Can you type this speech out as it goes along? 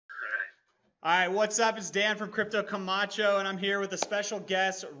All right, what's up? It's Dan from Crypto Camacho, and I'm here with a special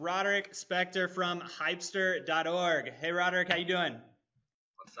guest, Roderick Spector from Hypester.org. Hey, Roderick, how you doing?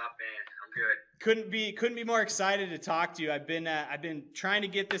 What's up, man? I'm good. Couldn't be more excited to talk to you. I've been trying to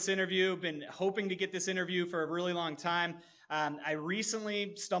get this interview, been hoping to get this interview for a really long time. I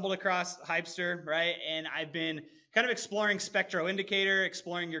recently stumbled across Hypester, right? And I've been kind of exploring Spectro Indicator,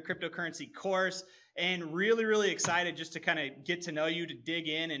 exploring your cryptocurrency course, and really excited just to kind of get to know you, to dig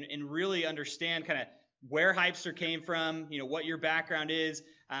in and really understand kind of where Hypester came from, what your background is,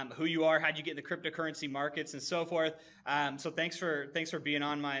 who you are, how'd you get in the cryptocurrency markets, and so forth. So thanks for being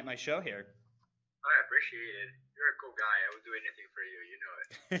on my show here. I appreciate it. You're a cool guy. I would do anything for you.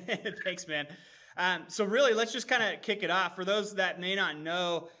 You know it. Thanks, man. So really, let's just kind of kick it off. For those that may not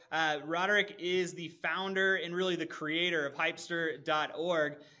know, Roderick is the founder and really the creator of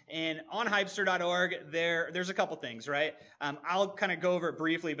Hypester.org. And on Hypester.org, there's a couple things, right? I'll kind of go over it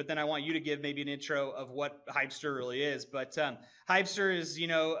briefly, but then I want you to give maybe an intro of what Hypester really is. But Hypester is,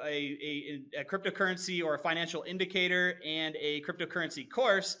 a cryptocurrency or a financial indicator and a cryptocurrency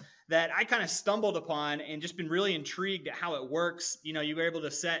course that I kind of stumbled upon and just been really intrigued at how it works. You were able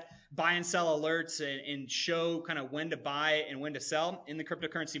to set buy and sell alerts and show kind of when to buy and when to sell in the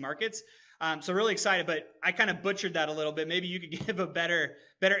cryptocurrency markets. So really excited, but I kind of butchered that a little bit. Maybe you could give a better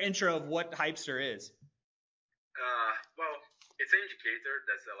intro of what Hypester is. Well, it's an indicator.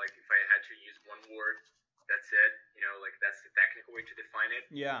 That's like if I had to use one word, that's it. That's the technical way to define it.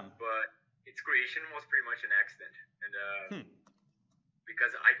 Yeah. But its creation was pretty much an accident, and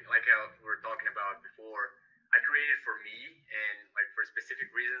because we were talking about before, I created for me and for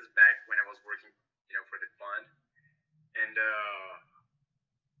specific reasons back when I was working, for the fund, and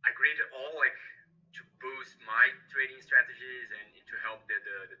I created all to boost my trading strategies and to help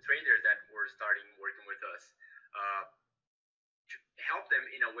the traders that were starting working with us, to help them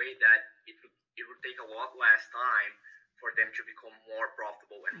in a way that it would take a lot less time for them to become more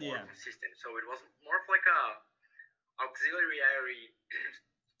profitable and more consistent. So it was more of like a auxiliary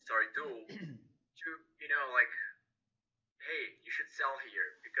tool to hey, you should sell here,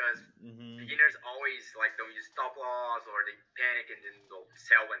 because beginners always don't use stop loss, or they panic and then they'll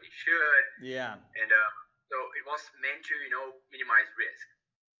sell when they should. Yeah. And so it was meant to minimize risk.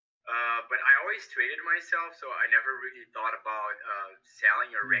 But I always traded myself, so I never really thought about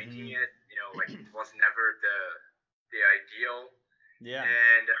selling or renting it. It was never the ideal. Yeah.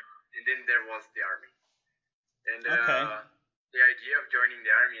 And then there was the army, and the idea of joining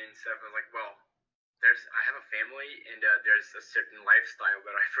the army and stuff was like, well, I have a family, and there's a certain lifestyle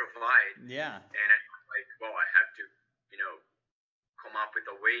that I provide. Yeah. And I was like, well, I have to, come up with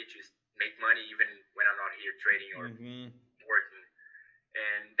a way to make money even when I'm not here trading or working.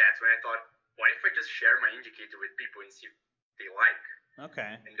 And that's when I thought, what if I just share my indicator with people and see if they like?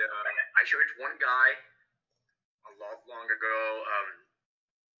 Okay. And I showed it to one guy a lot long ago.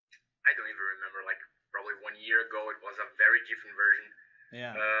 I don't even remember, probably 1 year ago. It was a very different version.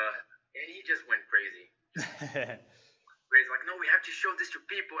 Yeah. And he just went crazy. Crazy, no, we have to show this to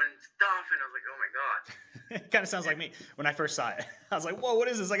people and stuff. And I was like, oh my god. It kind of sounds like me when I first saw it. I was like, whoa,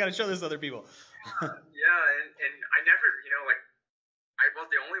 what is this? I got to show this to other people. Yeah, and I never, I was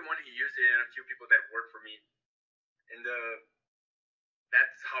the only one who used it, and a few people that worked for me. And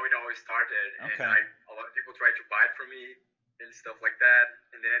that's how it always started. Okay. And a lot of people tried to buy it from me and stuff like that.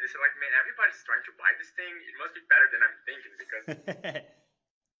 And then I just said, man, everybody's trying to buy this thing. It must be better than I'm thinking, because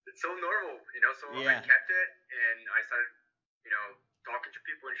it's so normal, So I kept it, and I started, talking to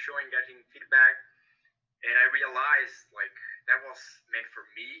people and showing, getting feedback. And I realized, that was meant for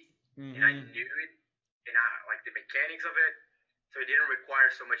me, and I knew it, and I the mechanics of it. So it didn't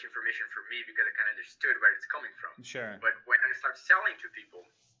require so much information for me, because I kind of understood where it's coming from. Sure. But when I start selling to people,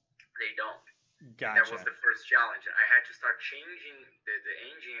 they don't. Gotcha. That was the first challenge. I had to start changing the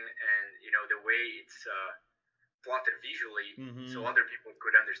engine and, the way it's plotted visually, so other people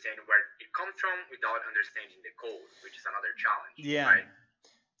could understand where it comes from without understanding the code, which is another challenge. Yeah. Right?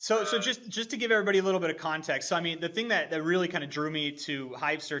 So just to give everybody a little bit of context. So, I mean, the thing that really kind of drew me to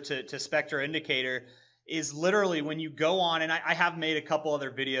Hypester, to Spectro Indicator, is literally when you go on, and I have made a couple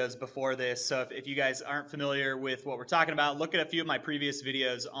other videos before this, so if you guys aren't familiar with what we're talking about, look at a few of my previous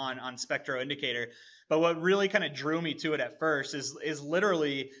videos on Spectro Indicator. But what really kind of drew me to it at first is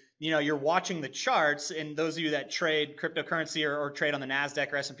literally, you're watching the charts, and those of you that trade cryptocurrency or trade on the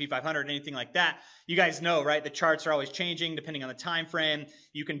NASDAQ or S&P 500, anything like that, you guys know, right? The charts are always changing depending on the time frame.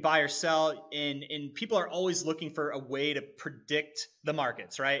 You can buy or sell, and people are always looking for a way to predict the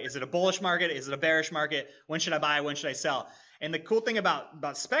markets, right? Is it a bullish market? Is it a bearish market? When should I buy? When should I sell? And the cool thing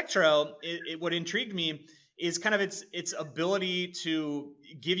about Spectro, what intrigued me is kind of its ability to,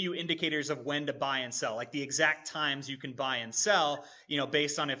 give you indicators of when to buy and sell, like the exact times you can buy and sell,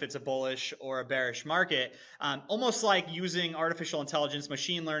 based on if it's a bullish or a bearish market, almost like using artificial intelligence,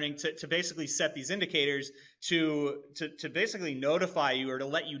 machine learning to basically set these indicators to basically notify you or to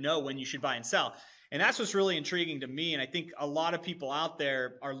let you know when you should buy and sell. And that's what's really intriguing to me. And I think a lot of people out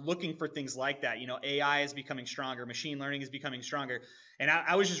there are looking for things like that. AI is becoming stronger. Machine learning is becoming stronger. And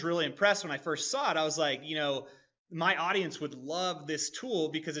I was just really impressed when I first saw it. I was like, my audience would love this tool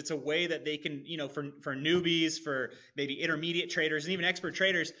because it's a way that they can, for newbies, for maybe intermediate traders and even expert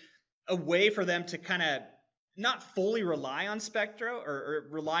traders, a way for them to kind of not fully rely on Spectro or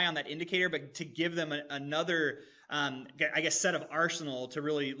rely on that indicator, but to give them another set of arsenal to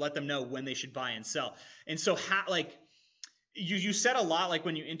really let them know when they should buy and sell. And so you said a lot, like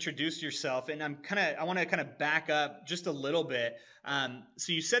when you introduced yourself, and I want to kind of back up just a little bit.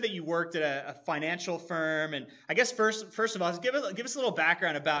 So you said that you worked at a financial firm, and I guess first of all, give us a little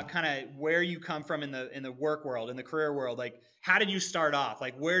background about kind of where you come from in the work world, in the career world. Like, how did you start off?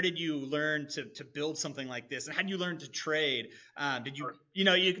 Like, where did you learn to build something like this, and how did you learn to trade? Did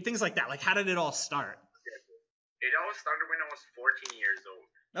you things like that? Like, how did it all start? It all started when I was 14 years old.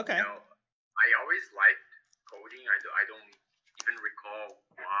 Okay. I always liked coding. I don't even recall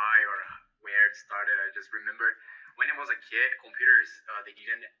why or where it started. I just remember when I was a kid, computers, they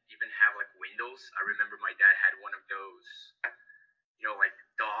didn't even have like Windows. I remember my dad had one of those, like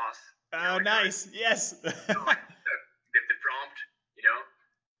DOS. Oh, nice. Yes. Like the prompt,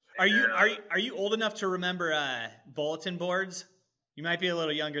 Are you old enough to remember bulletin boards? You might be a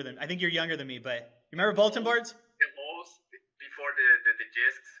little younger I think you're younger than me, but you remember bulletin boards? Before the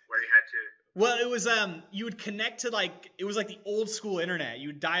discs where you had to. Well, it was you would connect to it was like the old school internet.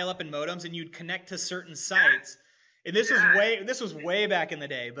 You would dial up in modems and you'd connect to certain sites. And this was way back in the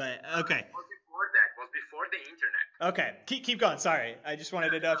day, but okay. It was before that. It was before the internet. Okay. Keep going. Sorry. I just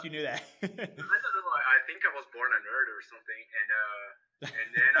wanted to know if you knew that. I don't know. I think I was born a nerd or something, and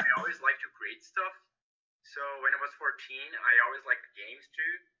then I always liked to create stuff. So when I was 14, I always liked games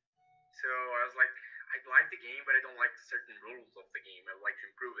too. So I was like, I like the game, but I don't like certain rules of the game. I would like to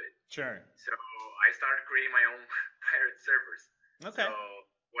improve it. Sure. So I started creating my own pirate servers. Okay. So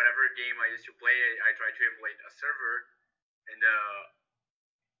whatever game I used to play, I tried to emulate a server, and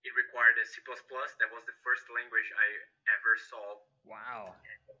it required a C++. That was the first language I ever saw. Wow.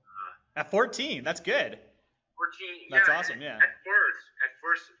 At 14, that's good. 14. That's awesome. Yeah. At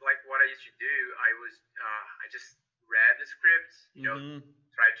first, like what I used to do, I just read the scripts,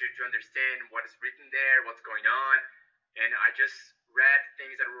 try to understand what is written there, what's going on, and I just read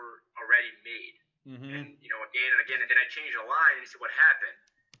things that were already made, and again and again, and then I changed a line and see what happened.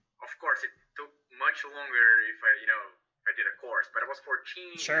 Of course, it took much longer if I did a course, but I was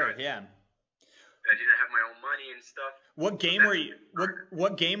 14. Sure, yeah. I didn't have my own money and stuff. What game were you?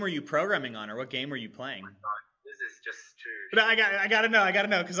 What game were you programming on, or what game were you playing? Oh my God, this is just too. But I gotta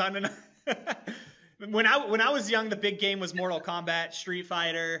know because I'm gonna. When I was young, the big game was Mortal Kombat, Street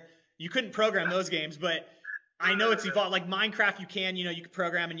Fighter. You couldn't program those games, but I know it's evolved. Like Minecraft, you can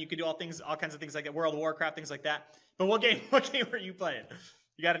program and you can do all kinds of things like that. World of Warcraft, things like that. But what game were you playing?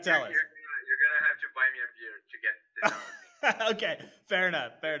 You got to tell us. You're gonna have to buy me a beer to get this out of me. Okay, fair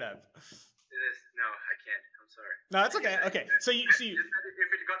enough. No, I can't. I'm sorry. No, that's okay. Okay, so you if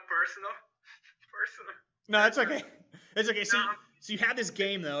it got personal. No, it's okay. It's okay. So you had this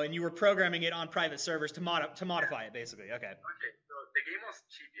game though, and you were programming it on private servers to modify it, basically. Okay. Okay. So the game was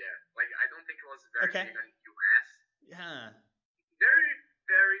cheap, yeah. Like I don't think it was very big in the US. Yeah. Very,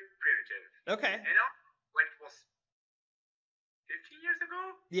 very primitive. Okay. And like it was 15 years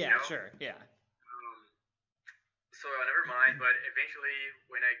ago. Yeah. Sure. Yeah. So never mind. But eventually,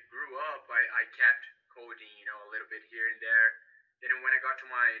 when I grew up, I kept coding, a little bit here and there. Then when I got to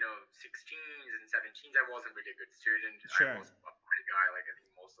my, 16s and 17s, I wasn't really a good student. Sure. I was a pretty guy, like I think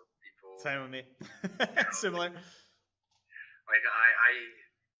most of the people. Same with me. Similar. Like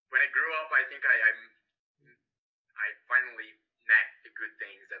when I grew up, I think I finally met the good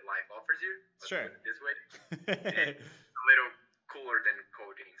things that life offers you. Sure. Put it this way. And a little cooler than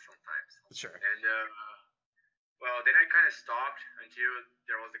coding sometimes. Sure. And well, then I kind of stopped until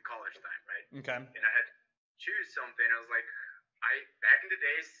there was the college time, right? Okay. And I had to choose something. I was like, back in the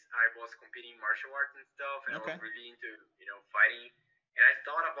days, I was competing martial arts and stuff, and I was really into, fighting. And I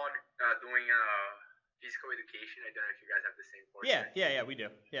thought about doing physical education. I don't know if you guys have the same course. Yeah, we do.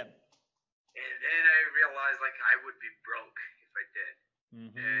 Yeah. And then I realized, like, I would be broke if I did.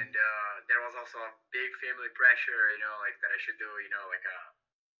 And there was also a big family pressure, like that I should do, like a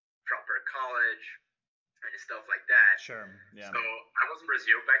proper college and stuff like that. Sure. Yeah. So I was in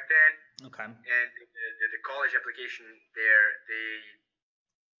Brazil back then. Okay. And the college application there, they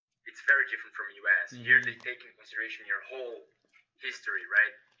very different from US. Here they take in consideration your whole history,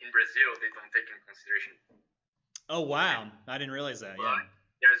 right? In Brazil, they don't take in consideration. Oh, wow. I didn't realize that. But Yeah.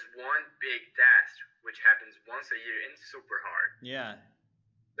 there's one big test which happens once a year and it's super hard. Yeah.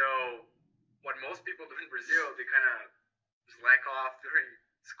 So what most people do in Brazil, they kind of slack off during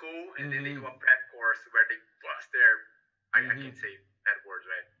school and then they do a prep course where they bust their, I can't say bad words,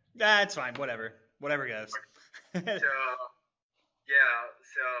 right? That's fine. Whatever goes. So yeah,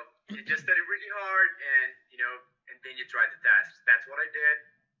 so you just study really hard and, and then you try the test. That's what I did,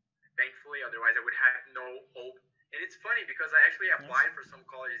 thankfully. Otherwise, I would have no hope. And it's funny because I actually applied for some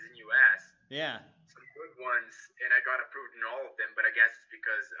colleges in U.S. Yeah. Some good ones, and I got approved in all of them. But I guess it's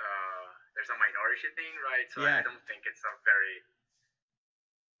because there's a minority thing, right? So I don't think it's a very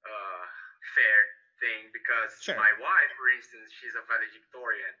fair thing because my wife, for instance, she's a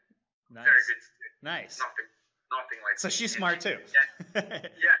valedictorian. Nice. Very good student. Nice. Nothing like so she's smart too.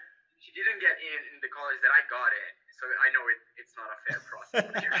 Yeah, she didn't get in the college that I got in, so I know it's not a fair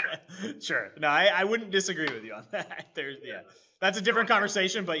process. Sure. No, I wouldn't disagree with you on that. That's a different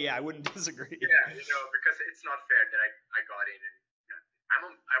conversation, but yeah, I wouldn't disagree. Yeah, because it's not fair that I got in,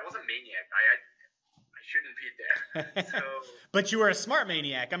 and I was a maniac. I shouldn't be there. So. But you were a smart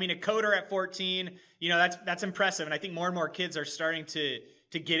maniac. I mean, a coder at 14, that's impressive, and I think more and more kids are starting to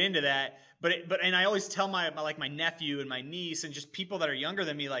get into that. And I always tell my nephew and my niece and just people that are younger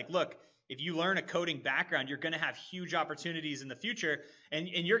than me, like, look, if you learn a coding background, you're going to have huge opportunities in the future. And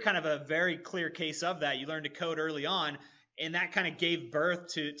you're kind of a very clear case of that. You learned to code early on, and that kind of gave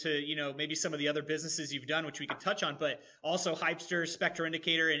birth to maybe some of the other businesses you've done, which we could touch on, but also Hypester, Spectro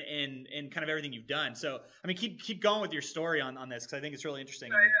Indicator, and kind of everything you've done. So, I mean, keep going with your story on this, because I think it's really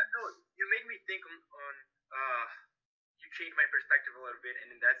interesting. Yeah, no, you made me think on change my perspective a little bit,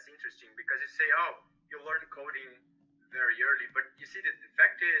 and that's interesting because you say, oh, you learn coding very early, but you see the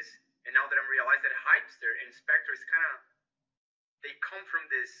fact is, and now that I'm realizing that Hypester and Spectro is kind of, they come from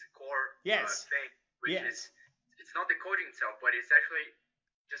this core thing, which is, it's not the coding itself, but it's actually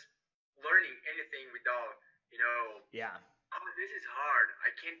just learning anything without, oh, this is hard,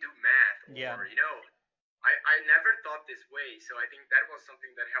 I can't do math, or, I never thought this way, so I think that was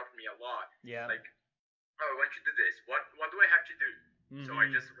something that helped me a lot. Yeah. Like, oh, I want you to do this. What do I have to do? So I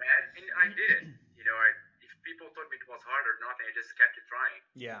just read and I did it. If people told me it was hard or nothing, I just kept it trying.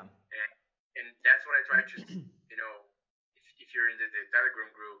 Yeah. And that's what I try to, if you're in the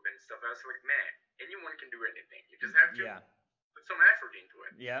Telegram group and stuff, I was like, man, anyone can do anything. You just have to put some effort into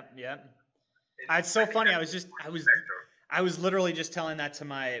it. Yeah, yeah. It's so funny. I was literally just telling that to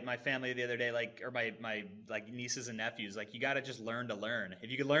my family the other day, or my nieces and nephews. Like, you got to just learn to learn. If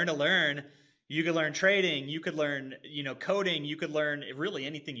you could learn to learn, you could learn trading, you could learn, coding, you could learn really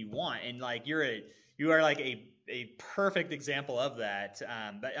anything you want. And like, you are like a perfect example of that.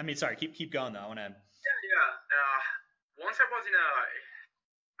 But I mean, sorry, keep going though. I want to. Yeah. Once I was in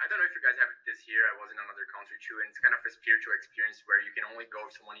I don't know if you guys have this here. I was in another country too, and it's kind of a spiritual experience where you can only go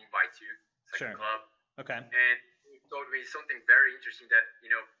if someone invites you. It's like a club. Okay. And he told me something very interesting that,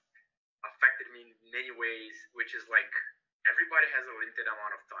 affected me in many ways, which is like, everybody has a limited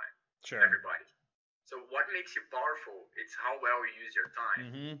amount of time. Sure. Everybody. So what makes you powerful? It's how well you use your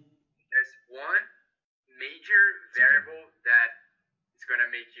time. There's one major variable that is going to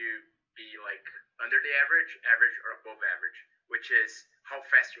make you be like under the average or above average, which is how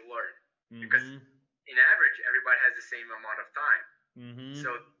fast you learn. Because in average, everybody has the same amount of time. So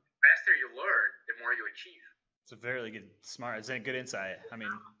the faster you learn, the more you achieve. It's a very good, smart, it's a good insight. I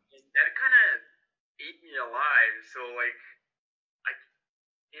mean, that kind of ate me alive. So like,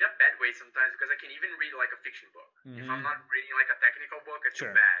 in a bad way sometimes, because I can even read like a fiction book. If I'm not reading like a technical book, I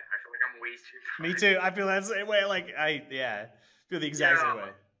feel bad. I feel like I'm wasting time. Me too. I feel that same way. Like I feel the exact same way.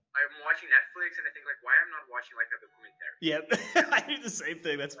 I'm watching Netflix and I think like, why am I not watching like a documentary? Yep. I do the same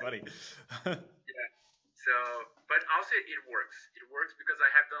thing. That's funny. Yeah. So, but also it works. It works because I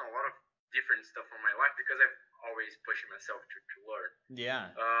have done a lot of different stuff in my life because I've always pushing myself to learn.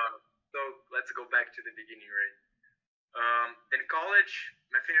 Yeah. So let's go back to the beginning, right? Then college,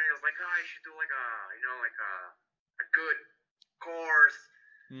 my family was like, oh, I should do like a good course,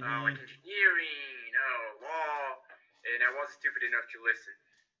 like engineering, law, and I was stupid enough to listen.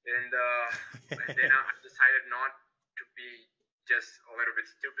 And then I decided not to be just a little bit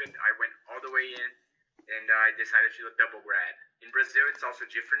stupid. I went all the way in, and I decided to do a double grad. In Brazil, it's also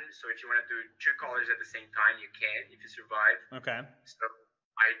different. So if you want to do 2 colleges at the same time, you can if you survive. Okay. So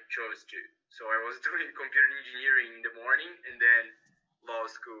I chose to. So I was doing computer engineering in the morning and then law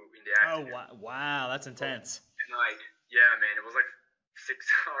school in the afternoon. Oh, wow. That's intense. And like, yeah, man, it was like 6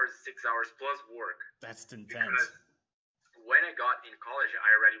 hours plus work. That's intense. Because when I got in college, I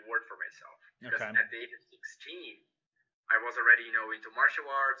already worked for myself. Because at the age of 16, I was already, into martial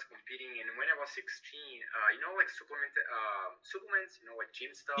arts, competing. And when I was 16, like supplements, like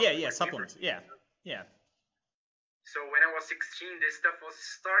gym stuff. Yeah, like supplements. Yeah. So when I was 16, this stuff was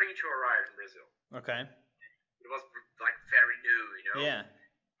starting to arrive in Brazil. Okay. It was like very new, Yeah.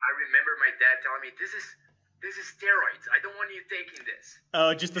 I remember my dad telling me, this is steroids. I don't want you taking this.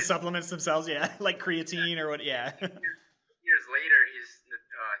 Oh, just the supplements themselves, yeah, like creatine or what? Yeah. Years later, his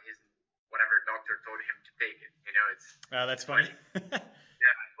whatever doctor told him to take it. It's. Oh, that's funny. Yeah,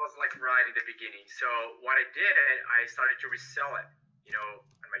 it was like right in the beginning. So what I did, I started to resell it,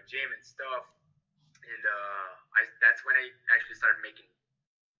 on my gym and stuff, and that's when I actually started making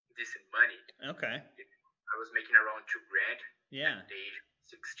decent money. Okay. I was making around $2,000. Yeah. At the age of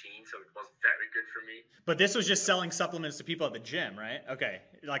 16, so it was very good for me. But this was just selling supplements to people at the gym, right? Okay,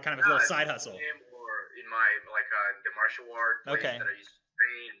 like kind of a little side hustle. Or in my the martial art place that I used to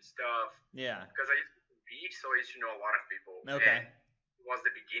train and stuff. Yeah. Because I used to compete, so I used to know a lot of people. Okay. And it was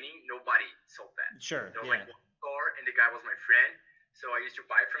the beginning. Nobody sold that. Sure. There was like one store, and the guy was my friend, so I used to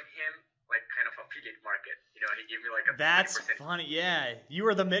buy from him, like kind of affiliate market. He gave me like a. That's 20%. funny. Yeah, you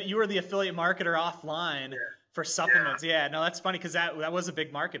were the affiliate marketer offline. Yeah. For supplements, yeah. No, that's funny because that was a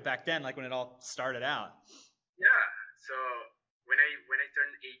big market back then, like when it all started out. Yeah. So when I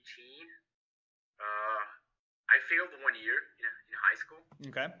turned 18, I failed 1 year in high school.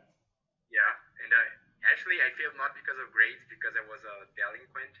 Okay. Yeah, and I failed not because of grades, because I was a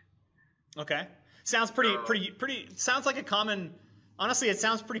delinquent. Okay. Sounds pretty. Sounds like a common. Honestly, it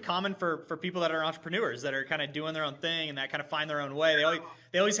sounds pretty common for people that are entrepreneurs that are kind of doing their own thing and that kind of find their own way.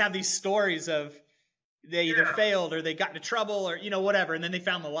 They always have these stories of. They either failed or they got into trouble or whatever, and then they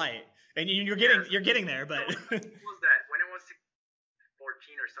found the light. And you're getting there, but. What was that? When I was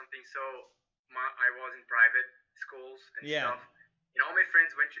 14 or something, so I was in private schools and stuff. And all my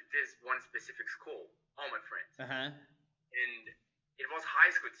friends went to this one specific school. All my friends. And it was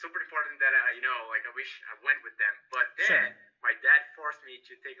high school. It's super important that I wish I went with them. But then my dad forced me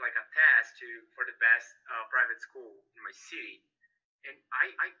to take like a test for the best private school in my city, and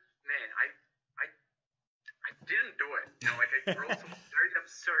I didn't do it. I wrote some very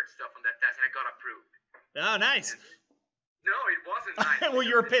absurd stuff on that test, and I got approved. Oh, nice. No, it wasn't nice. Well,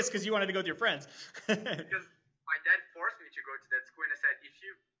 you were pissed because you wanted to go with your friends. Because my dad forced me to go to that school, and I said, if you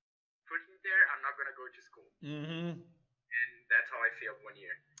put me there, I'm not going to go to school. Mm-hmm. And that's how I failed 1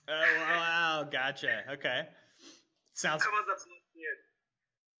 year. Oh, wow. Gotcha. Okay. Sounds. I was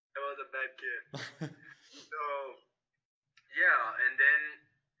a bad kid. So, yeah, and then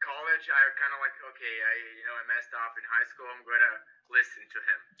college, I kind of like, okay, I messed up in high school. I'm going to listen to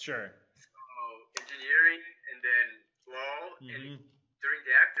him. Sure. So, engineering and then law. And during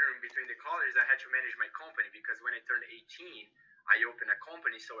the afternoon between the colleges, I had to manage my company because when I turned 18, I opened a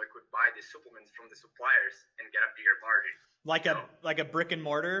company so I could buy the supplements from the suppliers and get a bigger margin. Like a brick and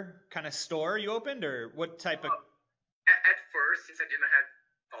mortar kind of store you opened, or what type of? At first, since I didn't have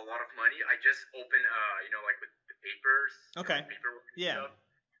a lot of money, I just opened, like with the papers. Okay. Paperwork and stuff.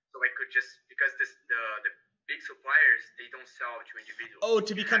 So I could just, because the big suppliers, they don't sell to individuals. Oh,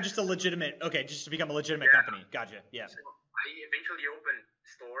 to become just a legitimate company. Gotcha. Yeah. So I eventually opened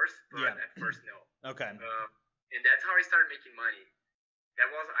stores, but at first, no. Okay. And that's how I started making money. I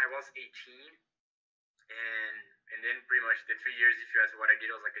was 18, and then pretty much the 3 years, if you ask what I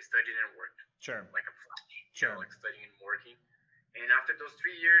did, I was like I studied and worked. Sure. Like a flash. Sure. Like studying and working. And after those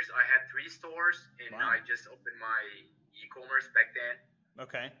 3 years, I had 3 stores, and I just opened my e-commerce back then.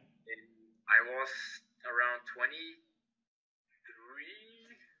 Okay. And I was around 23.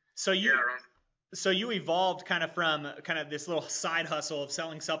 So you evolved kind of from kind of this little side hustle of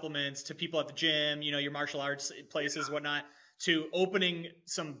selling supplements to people at the gym, your martial arts places, whatnot, to opening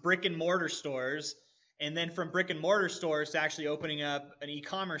some brick and mortar stores, and then from brick and mortar stores to actually opening up an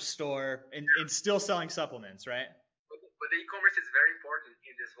e-commerce store and still selling supplements, right? But the e-commerce is very important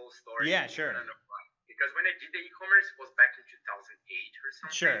in this whole story. Yeah, sure. Because when I did the e-commerce, it was back in 2008 or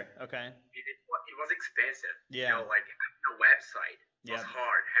something. Sure, okay. It was expensive. Yeah. Like having a website was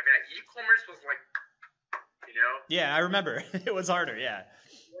hard. Having an e-commerce was like, Yeah, I remember. It was harder, yeah.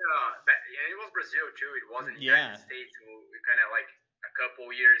 Yeah, it was Brazil too. It wasn't the United States, so we kind of like a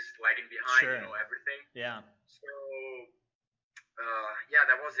couple years lagging behind, everything. Yeah. So,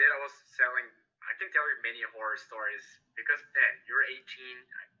 that was it. I was selling. I can tell you many horror stories because, man, you're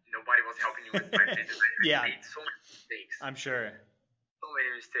 18. Nobody was helping you with my business. I made so many mistakes. I'm sure. So many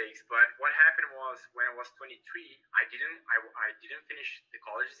mistakes. But what happened was when I was 23, I didn't finish the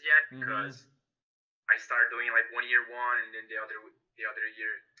colleges yet because I started doing like 1 year one and then the other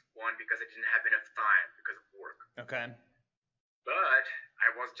year one because I didn't have enough time because of work. So Okay. but I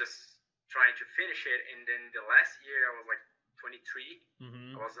was just trying to finish it. And then the last year I was like 23.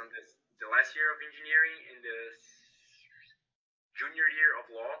 Mm-hmm. I was on the last year of engineering and the junior year of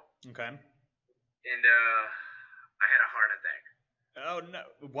law. Okay. And I had a heart attack. Oh no!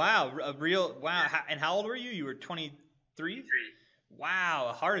 Wow, a real wow. And how old were you? You were 23. 3.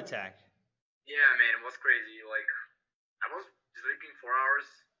 Wow, a heart attack. Yeah, man, it was crazy. Like I was sleeping 4 hours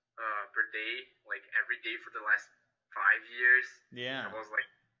per day, like every day for the last 5 years. Yeah. I was like,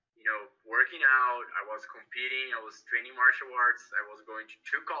 working out. I was competing. I was training martial arts. I was going to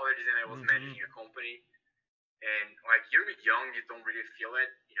 2 colleges, and I was managing a company. And like you're young, you don't really feel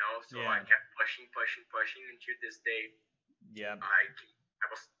it, So Yeah. I kept pushing until this day. Yeah. I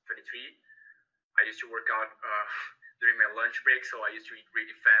was 23. I used to work out during my lunch break, so I used to eat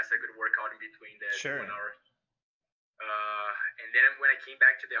really fast. I could work out in between the Sure. 1 hour. And then when I came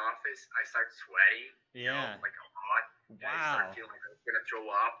back to the office, I started sweating. Yeah. Like a lot. Wow. I started feeling like I was gonna throw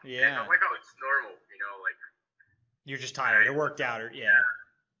up. Yeah. And I'm like, oh, it's normal, like. You're just tired. Or worked out, or yeah.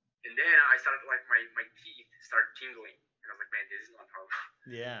 And then I started like my teeth started tingling, and I was like, man, this is not normal.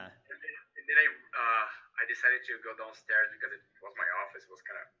 Yeah. And then I decided to go downstairs because it was my office, was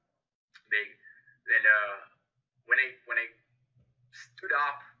kind of big. Then when I stood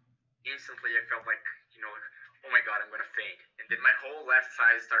up, instantly I felt like like, oh my god, I'm gonna faint. And then my whole left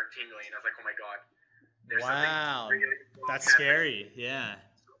side started tingling, and I was like, oh my god, there's wow. something really That's happening. scary. Yeah.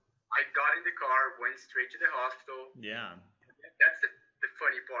 So I got in the car, went straight to the hospital. Yeah. That's the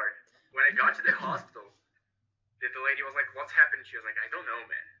funny part. When I got to the hospital, the lady was like, what's happened? She was like, I don't know,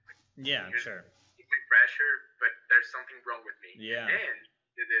 man. Like, yeah, sure. It's my pressure, but there's something wrong with me. Yeah. And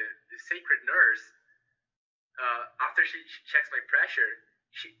the sacred nurse, after she checks my pressure,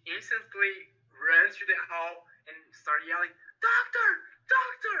 she instantly runs through the hall and started yelling, doctor,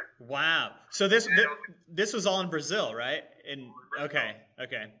 doctor. Wow. So this was all in Brazil, right? Okay.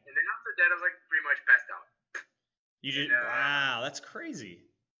 And then after that, I was like pretty much passed out. Wow, that's crazy.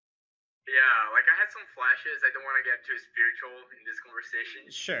 Yeah, like I had some flashes. I don't want to get too spiritual in this conversation.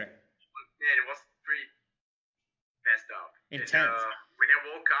 Sure. Man, it was pretty messed up. Intense. And, when I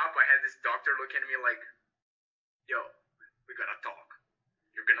woke up, I had this doctor looking at me like, yo, we gotta talk.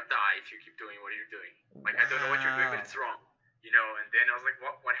 You're gonna die if you keep doing what you're doing. Like, I don't know what you're doing, but it's wrong. And then I was like,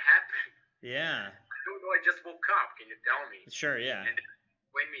 what happened? Yeah. I don't know, I just woke up. Can you tell me? Sure, yeah. And then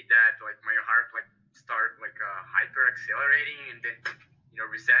explain me that, like, my heart, like, started, like, hyper accelerating and then,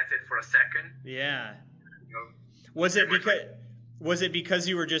 resets it for a second. Yeah. Was it because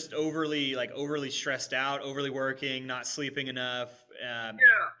you were just overly stressed out, overly working, not sleeping enough, and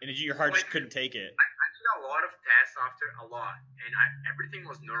your heart just couldn't take it? I did a lot of tests after, and everything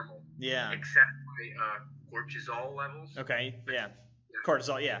was normal. Yeah. Except my cortisol levels. Okay. Yeah.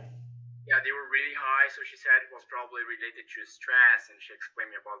 Cortisol. Yeah. Yeah, they were really high, so she said it was probably related to stress, and she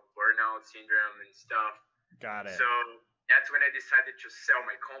explained me about burnout syndrome and stuff. Got it. So that's when I decided to sell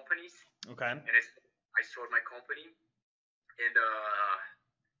my companies. Okay. And I sold my company, and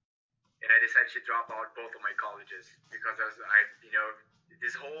I decided to drop out both of my colleges because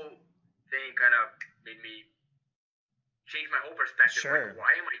this whole thing kind of made me change my whole perspective. Sure. Like,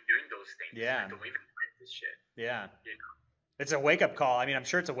 why am I doing those things? Yeah. I don't even like this shit. Yeah. It's a wake-up call. I mean, I'm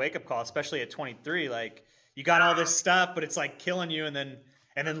sure it's a wake-up call, especially at 23. Like, you got all this stuff, but it's like killing you, and then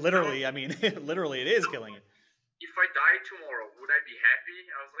literally, I mean, literally, it is killing you. If I died tomorrow, would I be happy?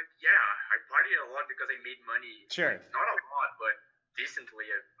 I was like, yeah, I partied a lot because I made money. Sure. Not a lot, but decently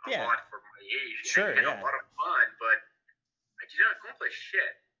a lot for my age. Sure, I had a lot of fun, but I didn't accomplish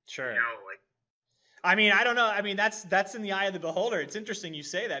shit. Sure. Like. I mean, I don't know. I mean, that's in the eye of the beholder. It's interesting you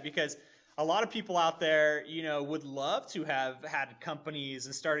say that because a lot of people out there, would love to have had companies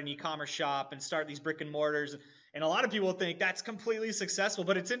and start an e-commerce shop and start these brick and mortars. And a lot of people think that's completely successful,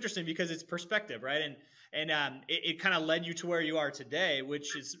 but it's interesting because it's perspective, right? And it kind of led you to where you are today,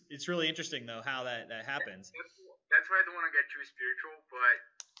 which is it's really interesting though how that happens. That's why I don't want to get too spiritual, but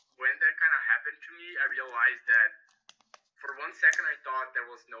when that kind of happened to me, I realized that for 1 second I thought there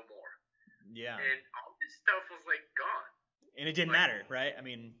was no more. Yeah. And all this stuff was like gone. And it didn't matter, right? I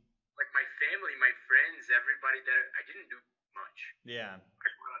mean, like my family, my friends, everybody that I didn't do much. Yeah. I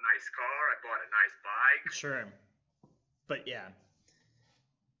bought a nice car, I bought a nice bike. Sure. But yeah.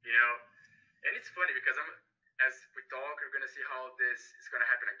 And it's funny because as we talk, we're gonna see how this is gonna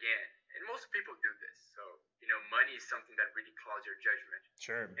happen again. And most people do this. So, money is something that really clouds your judgment.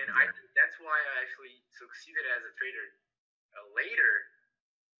 Sure. And I think that's why I actually succeeded as a trader later,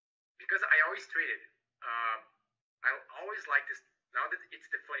 because I always traded. I always liked this. Now that it's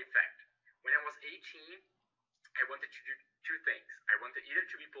the funny fact. When I was 18, I wanted to do 2 things. I wanted either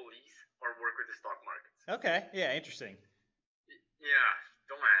to be police or work with the stock markets. Okay. Yeah. Interesting. Yeah,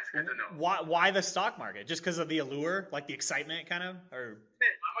 don't ask. I don't know. Why the stock market? Just because of the allure, like the excitement, kind of, or? Man,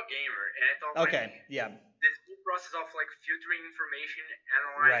 I'm a gamer, and I thought Okay, like yeah, this whole process of like filtering information,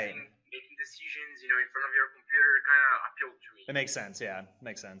 right. analyzing, making decisions, in front of your computer, kind of appealed to me. It makes sense. Yeah,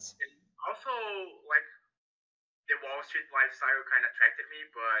 makes sense. And also, like the Wall Street lifestyle kind of attracted me,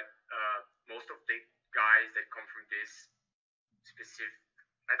 but most of the guys that come from this specific,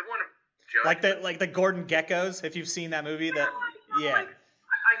 I don't want to judge. Like the Gordon Geckos, if you've seen that movie. Yeah. Like,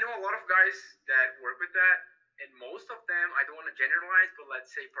 I know a lot of guys that work with that, and most of them, I don't want to generalize, but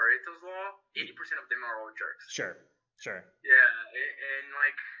let's say Pareto's law, 80% of them are all jerks. Sure. Yeah, and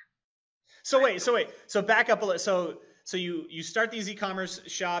like. So back up a little. So you start these e-commerce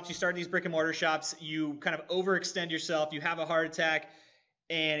shops, you start these brick and mortar shops, you kind of overextend yourself, you have a heart attack,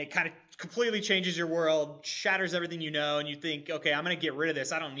 and it kind of completely changes your world, shatters everything you know, and you think, okay, I'm gonna get rid of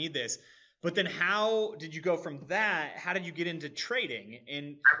this. I don't need this. But then how did you go from that? How did you get into trading?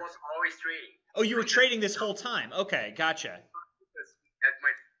 And I was always trading. Oh, you were trading this whole time. Okay, gotcha. Because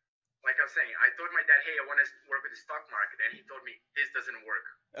like I was saying, I told my dad, hey, I want to work with the stock market, and he told me this doesn't work.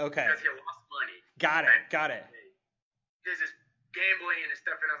 Okay. Because he lost money. Got it. This is gambling and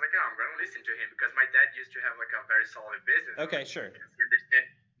stuff, and I was like, oh, I'm going to listen to him because my dad used to have like a very solid business. Okay, sure. He understand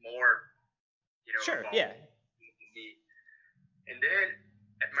more, Sure, about yeah. me. And then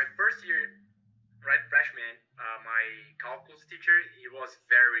at my first year, right, freshman, my calculus teacher, he was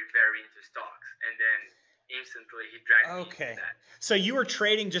very, very into stocks, and then instantly he dragged me into that. So you were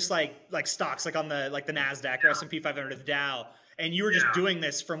trading just like stocks, like on the Nasdaq or S&P 500 or the Dow, and you were just doing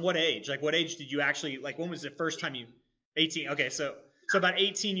this from what age? Like what age did you actually, like when was the first time you? 18. Okay, so about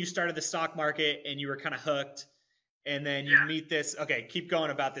 18 you started the stock market and you were kind of hooked, and then you meet this. Okay, keep going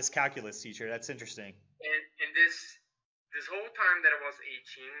about this calculus teacher. That's interesting. And this whole time that I was 18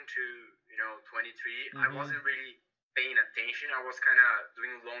 to 23, I wasn't really paying attention. I was kind of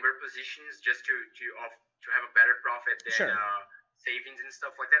doing longer positions just to have a better profit than savings and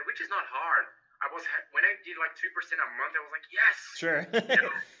stuff like that, which is not hard. When I did like 3% a month, I was like, yes. Sure.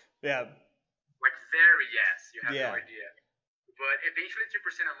 Yeah. Like very yes. You have no idea. But eventually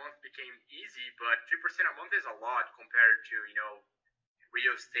 3% a month became easy, but 3% a month is a lot compared to,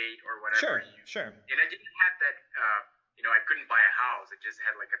 real estate or whatever. Sure. And I didn't have that, I couldn't buy a house. I just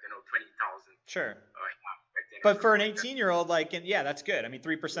had like, I don't know, 20,000. Sure. Back then. But for an 18-year-old, like, that's good. I mean,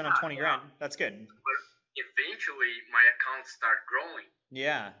 3% on 20 grand, that's good. But eventually my accounts start growing.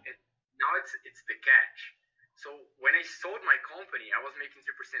 Yeah. And now it's the catch. So when I sold my company, I was making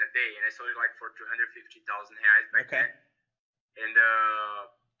 3% a day, and I sold it like for 250,000 reais back then. And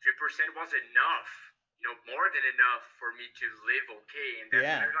 3% was enough, more than enough for me to live okay. And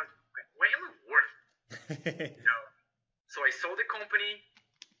that's when I was like, why am I worth it? So I sold the company,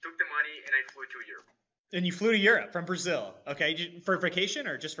 took the money, and I flew to Europe. And you flew to Europe from Brazil, okay? For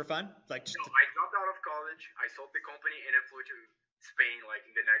vacation or just for fun? I dropped out of college, I sold the company, and I flew to Spain like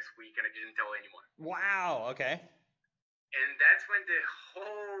in the next week, and I didn't tell anyone. Wow, okay. And that's when the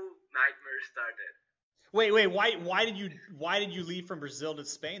whole nightmare started. Wait, why did you leave from Brazil to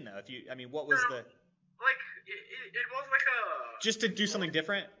Spain though? What was the like it was like a just to do something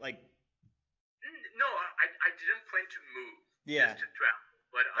different? Like no, I didn't plan to move. Yeah. Just to travel.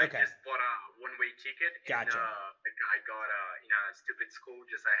 But I just bought a one-way ticket. Gotcha. And I got in a stupid school.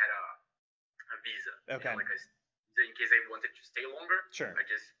 I had a visa. Okay. In case I wanted to stay longer. Sure. I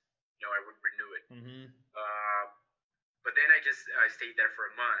just I would renew it. Mm-hmm. But then I just stayed there for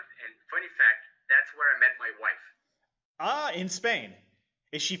a month. And funny fact, that's where I met my wife. In Spain.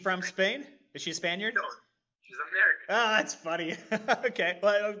 Is she from Spain? Is she a Spaniard? No, she's American. Oh, that's funny. Okay.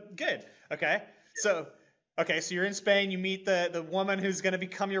 Well, good. Okay. Yeah. So you're in Spain. You meet the woman who's going to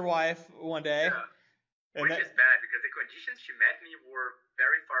become your wife one day. Yeah. Which is bad because the conditions she met me were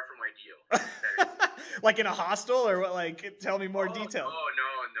very far from ideal. Like in a hostel or what? Like, tell me more detail.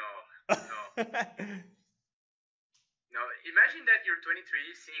 No. No, imagine that you're 23,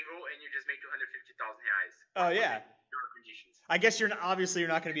 single, and you just make 250,000 reais. Oh yeah. I guess you're not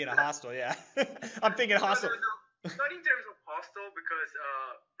going to be in a hostel, yeah. I'm thinking hostel. No. Not in terms of hostel because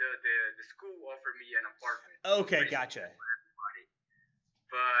the school offered me an apartment. Okay, gotcha.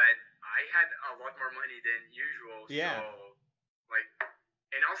 But I had a lot more money than usual. Yeah. So,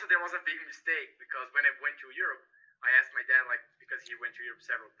 and also there was a big mistake because when I went to Europe, I asked my dad, because he went to Europe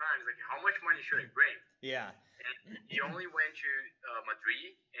several times, how much money should I bring? Yeah. And he only went to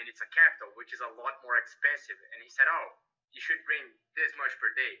Madrid, and it's a capital, which is a lot more expensive. And he said, you should bring this much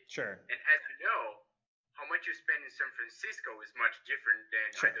per day. Sure. And as you know, how much you spend in San Francisco is much different than,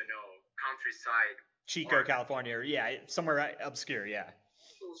 I don't know, countryside. Chico, California, or somewhere obscure, yeah.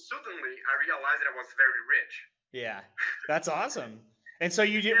 So suddenly, I realized that I was very rich. Yeah, that's awesome. And so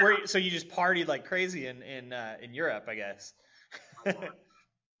you did, Yeah. so you just partied like crazy in Europe, I guess. Man,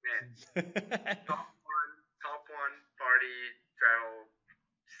 top one party travel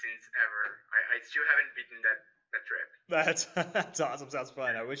since ever. I still haven't beaten that trip. That's awesome. Sounds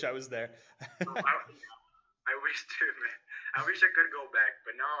fun. I wish I was there. So I wish to, man. I wish I could go back,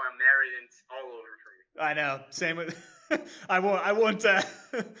 but now I'm married and it's all over for me. I know. Same with. I won't. I won't.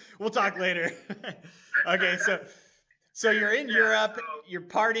 We'll talk later. Okay, so you're in Europe. You're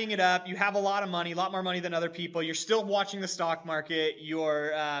partying it up. You have a lot of money, a lot more money than other people. You're still watching the stock market.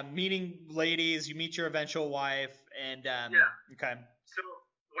 You're meeting ladies. You meet your eventual wife, and Yeah. okay. So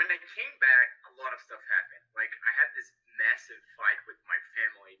when I came back, a lot of stuff happened. Like I had this massive fight with my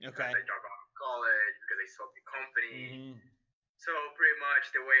family because I dropped out of college, because I sold the company. Mm-hmm. So pretty much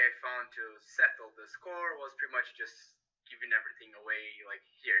the way I found to settle the score was pretty much just giving everything away. Like,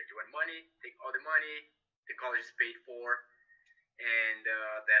 here, do you want money? Take all the money. The college is paid for, and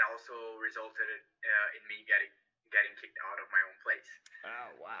that also resulted in me getting kicked out of my own place. Oh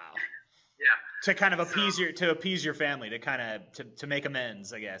wow. Yeah. To kind of appease your family, to kind of to make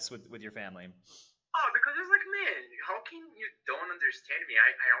amends, I guess, with your family. Oh, because it's like, man, how can you don't understand me?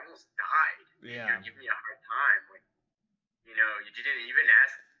 I almost died. Yeah. You're giving me a hard time. Like, you didn't even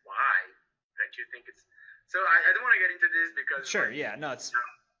ask why. Don't you think it's... So I don't want to get into this because... Sure, yeah, no, it's...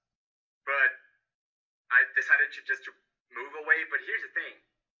 But I decided to move away. But here's the thing.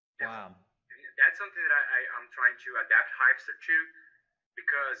 Wow. That's something that I'm trying to adapt Hypester to,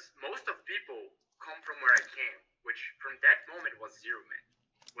 because most of people come from where I came, which from that moment was zero, man.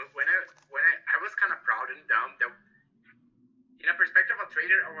 When I was kind of proud and dumb. That, in a perspective of a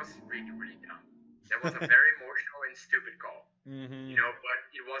trader, I was really, really dumb. That was a very emotional and stupid call. Mm-hmm. But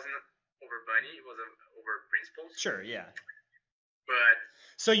it wasn't over money; it was over principles. Sure, yeah. But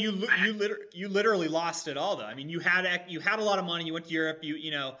so you literally lost it all, though. I mean, you had a lot of money. You went to Europe.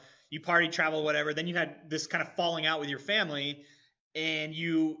 You partied, traveled, whatever. Then you had this kind of falling out with your family, and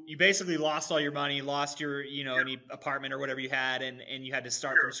you basically lost all your money, lost your any apartment or whatever you had, and you had to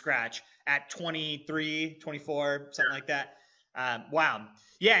start from scratch at 23, 24, something like that. Wow.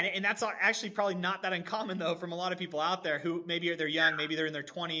 Yeah, and that's actually probably not that uncommon, though, from a lot of people out there who maybe they're young, maybe they're in their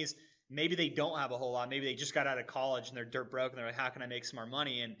 20s, maybe they don't have a whole lot, maybe they just got out of college and they're dirt broke and they're like, how can I make some more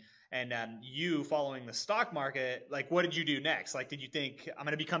money? And you following the stock market, like, what did you do next? Like, did you think I'm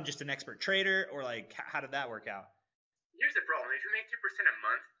going to become just an expert trader, or like, how did that work out? Here's the problem: if you make 2% a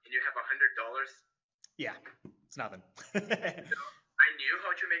month and you have $100, yeah, it's nothing. So I knew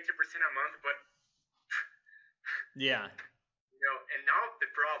how to make 2% a month, but yeah. And now the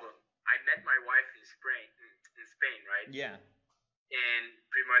problem, I met my wife in Spain, right? Yeah. And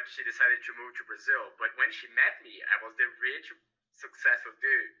pretty much she decided to move to Brazil. But when she met me, I was the rich, successful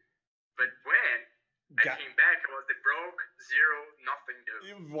dude. But when I came back, I was the broke, zero, nothing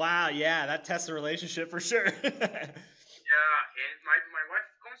dude. Wow, yeah, that tests the relationship for sure. Yeah, and my wife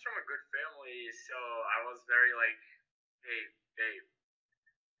comes from a good family, so I was very like, hey, babe,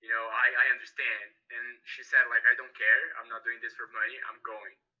 I understand. And she said, like, I don't care. I'm not doing this for money. I'm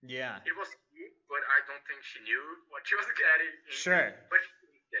going. Yeah. It was cute, but I don't think she knew what she was getting. Sure. But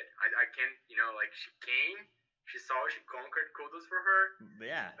she did. I can't, like, she came, she saw, she conquered. Kudos for her.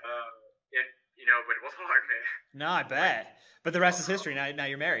 Yeah. And, but it was hard, man. No, I bet. But the rest is history. Now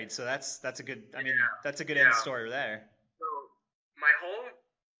you're married, so that's a good. I mean, that's a good end story there. So my whole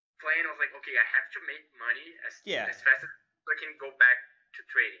plan was like, okay, I have to make money as fast as I can go back to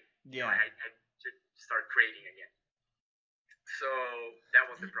trading. Yeah. I should start trading again. So that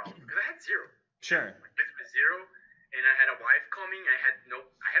was the problem, because I had zero. Sure. Like, basically zero, and I had a wife coming. I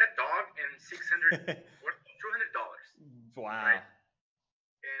had a dog and $200. Wow. Right?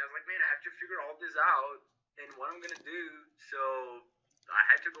 And I was like, man, I have to figure all this out and what I'm gonna do. So I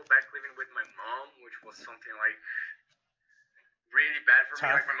had to go back living with my mom, which was something like really bad for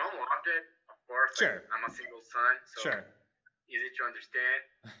me. Like, my mom loved it, of course. Sure. Like, I'm a single son, so sure. Easy to understand.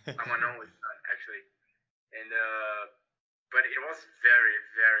 I'm an only son, actually, and but it was very,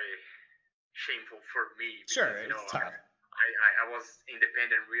 very shameful for me. Because, sure, it's tough. I was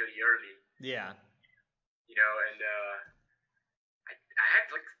independent really early. Yeah. And I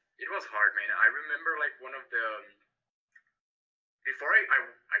had, like, it was hard, man. I remember, like, one of the before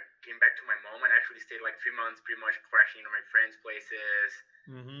I came back to my mom, and actually stayed like 3 months pretty much crashing into my friends' places.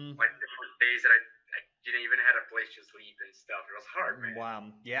 Mm-hmm. Like, the days that I didn't even have a place to sleep and stuff. It was hard, man.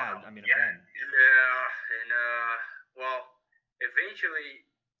 Wow. Yeah, I mean, yeah. And well, eventually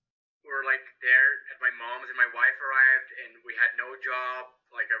we were like there at my mom's, and my wife arrived, and we had no job.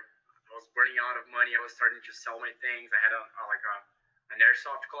 Like, I was burning out of money. I was starting to sell my things. I had a an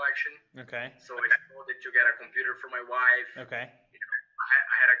airsoft collection. Okay. So I sold it to get a computer for my wife. Okay. You know,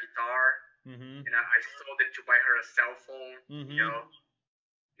 I had a guitar, Mm-hmm. and I sold it to buy her a cell phone. Mm-hmm. You know,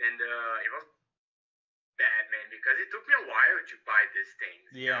 and it was bad, man, because it took me a while to buy these things.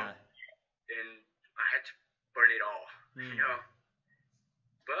 Yeah. You know? And I had to burn it all. You know,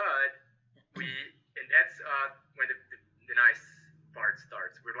 but and that's when the nice part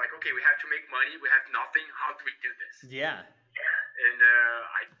starts. We're like, okay, we have to make money. We have nothing. How do we do this? Yeah. And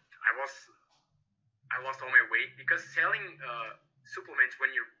I lost all my weight because selling supplements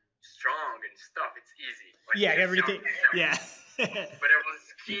when you're strong and stuff, it's easy. Like, yeah, everything. Yeah. But I was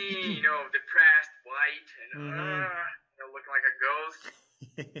skinny, depressed, white, and looking like a ghost.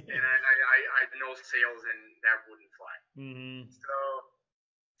 And I had no sales, and that wouldn't fly. Mm-hmm. So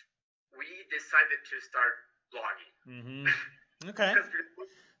we decided to start blogging. Mm-hmm. Okay. Because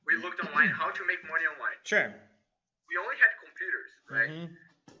we looked online how to make money online. Sure. We only had computers, right? Mm-hmm.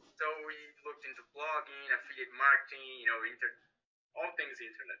 So we looked into blogging, affiliate marketing, all things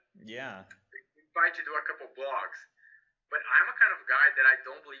internet. Yeah. We tried to do a couple blogs, but I'm a kind of guy that I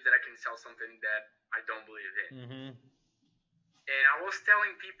don't believe that I can sell something that I don't believe in. Mm-hmm. And I was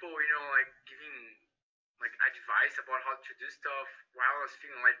telling people, giving advice about how to do stuff while I was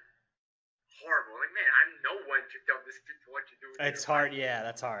feeling horrible. Like, man, I'm no one to tell these people what to do. It's hard. Yeah,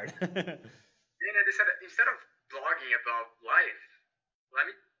 that's hard. Then I decided, instead of blogging about life, let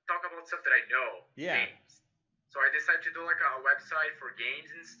me talk about stuff that I know. Yeah. Games. So I decided to do a website for games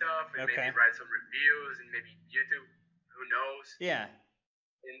and stuff, and maybe write some reviews, and maybe YouTube. Who knows? Yeah.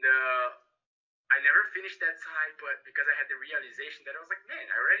 And I never finished that site, but because I had the realization that I was like, man,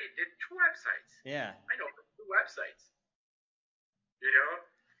 I already did 2 websites. Yeah. I know 2 websites.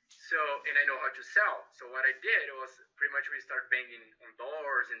 So, and I know how to sell. So what I did was pretty much we start banging on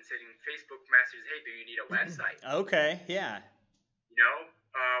doors and sending Facebook messages, hey, do you need a website? Okay, yeah.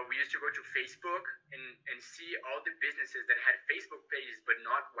 We used to go to Facebook and see all the businesses that had Facebook pages but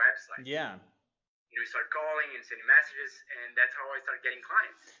not websites. Yeah. We start calling and sending messages, and that's how I started getting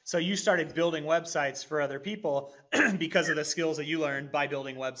clients. So you started building websites for other people because of the skills that you learned by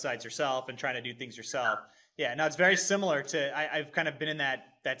building websites yourself and trying to do things yourself. Yeah, no, it's very similar to, I've kind of been in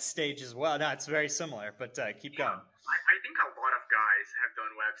that stage as well. No, it's very similar, but keep going. I think a lot of guys have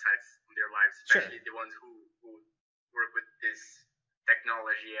done websites in their lives, especially the ones who work with this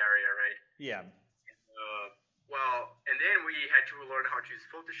technology area, right? Yeah. And then we had to learn how to use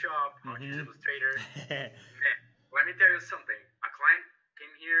Photoshop, how to use Illustrator. Man, let me tell you something. A client came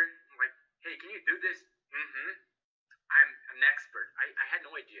here, I'm like, hey, can you do this? I'm an expert. I had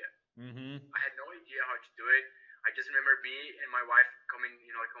no idea. I had no idea how to do it. I just remember me and my wife coming,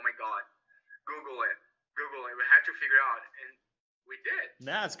 like, oh my God, Google it. We had to figure out, and we did.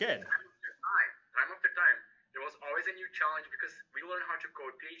 That's good. Time after time. There was always a new challenge because we learned how to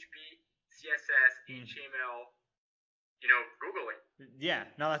code PHP, CSS, HTML, Googling. Yeah,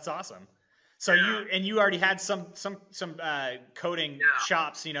 no, that's awesome. So you already had some coding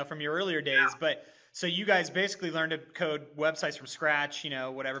shops, from your earlier days, but so you guys basically learned to code websites from scratch,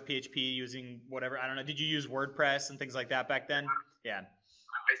 whatever PHP using whatever, I don't know. Did you use WordPress and things like that back then? Yeah.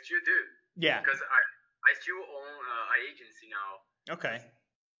 I still do. Yeah. Because I still own an agency now. Okay.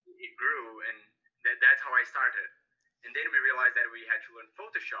 It grew, and that's how I started. And then we realized that we had to learn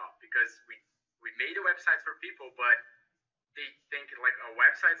Photoshop because we made the websites for people, but they think like a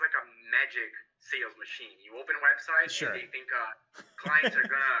website's like a magic sales machine. You open a website and they think clients are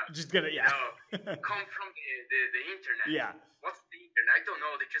gonna come from the internet. Yeah. What's the internet? I don't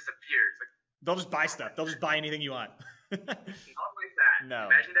know. They just appear. It's like they'll just buy stuff. They'll just buy anything you want. Not like that. No.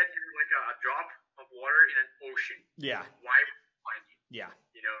 Imagine that you're like a drop of water in an ocean. Yeah. Why would you find you? Yeah.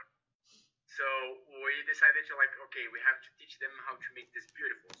 So we decided to okay, we have to teach them how to make this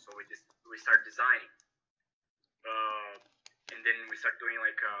beautiful. So we start designing. And then we start doing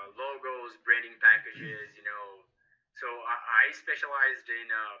logos, branding packages, So I specialized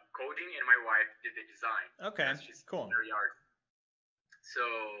in coding, and my wife did the design. Okay, she's cool. Her yard. So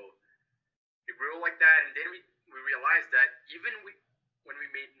it grew like that, and then we realized that even when we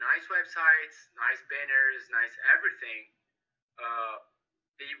made nice websites, nice banners, nice everything,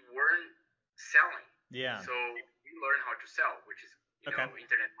 they weren't selling. Yeah. So we learned how to sell, which is internet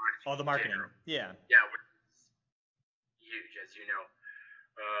marketing. All the marketing. Yeah. Yeah. Huge, as you know.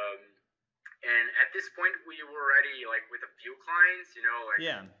 And at this point, we were already with a few clients,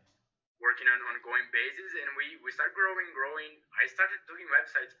 working on an ongoing basis, and we started growing. I started doing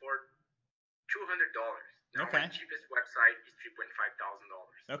websites for $200. Now my cheapest website is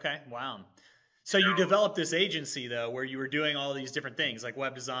 $3,500. Okay, wow. So you developed this agency though, where you were doing all these different things like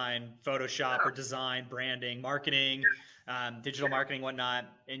web design, Photoshop, or design, branding, marketing, digital marketing, whatnot.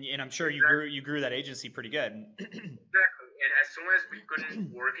 And I'm sure you grew that agency pretty good. Exactly. And as soon as we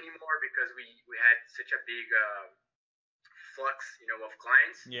couldn't work anymore because we had such a big flux, of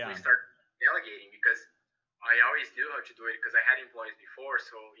clients, we started delegating because I always knew how to do it because I had employees before,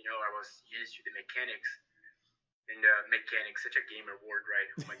 so I was used to the mechanics. And mechanics, such a gamer word, right?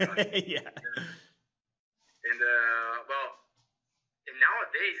 Oh my god. Yeah. And and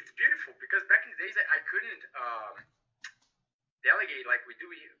nowadays it's beautiful because back in the days I couldn't delegate like we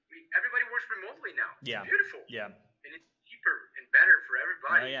do. Everybody works remotely now. Yeah. It's beautiful. Yeah. And it's cheaper and better for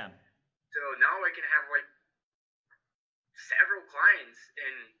everybody. Oh yeah. So now I can have like several clients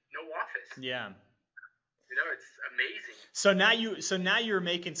in no office. Yeah. It's amazing. So now you're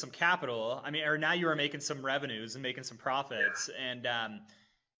making some capital. I mean, or now you are making some revenues and making some profits. Yeah. And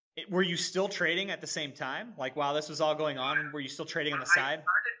were you still trading at the same time? Like while this was all going on, were you still trading on the side? I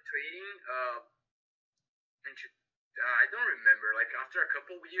started trading. I don't remember. Like after a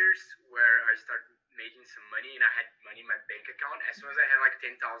couple years where I started making some money and I had money in my bank account. As soon as I had like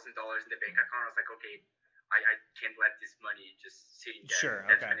 $10,000 in the bank account, I was like, okay, I can't let this money just sitting there. Sure.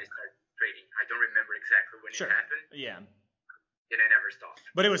 That's when I started trading. I don't remember exactly when it happened. Yeah. And I never stopped.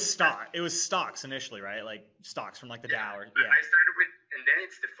 But it was stock. It was stocks initially, right? Like stocks from like the Dow. Or, yeah. I started with, and then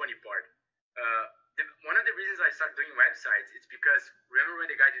it's the funny part. One of the reasons I started doing websites, it's because remember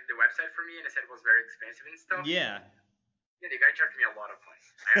when the guy did the website for me and I said it was very expensive and stuff? Yeah. Yeah, the guy charged me a lot of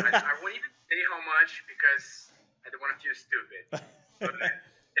money. I won't even say how much because I don't want to feel stupid. But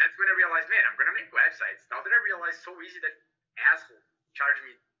that's when I realized, man, I'm gonna make websites. Now that I realize so easy that asshole charged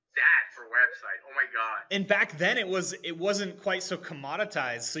me that for a website. Oh my god. And back then it wasn't quite so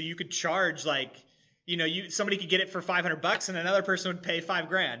commoditized, so you could charge like somebody could get it for $500 and another person would pay $5,000,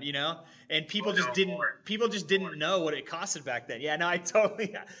 and people just didn't know what it costed back then. Yeah, no, I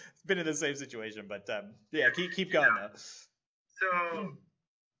totally been in the same situation, but yeah, keep going though. So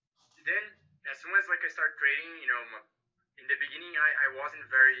then as soon as I started trading, in the beginning I wasn't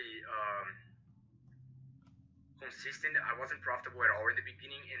very consistent. I wasn't profitable at all in the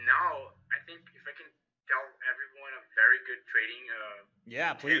beginning, and now I think if I can tell everyone a very good trading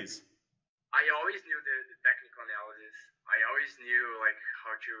yeah, please. tip, I always knew the technical analysis. I always knew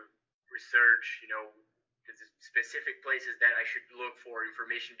how to research, the specific places that I should look for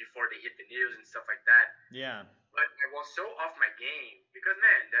information before they hit the news and stuff like that. Yeah. But I was so off my game because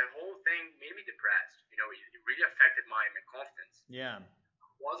man, that whole thing made me depressed. It really affected my confidence. Yeah. I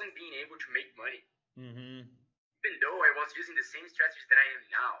wasn't being able to make money. Mm-hmm. Even though I was using the same strategies that I am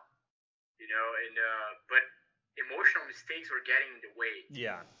now, and but emotional mistakes were getting in the way.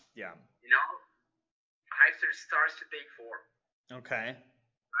 Yeah. Yeah. Hypester starts to take form. Okay.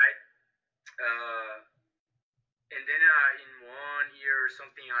 Right. And then in 1 year or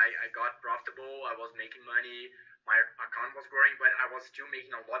something, I got profitable. I was making money. My account was growing, but I was still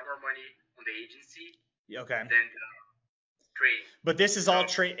making a lot more money on the agency. Okay. Than trading. But this is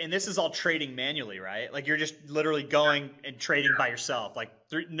all trading manually, right? Like you're just literally going and trading by yourself, like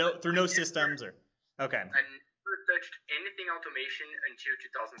through no systems or. Okay. I never touched anything automation until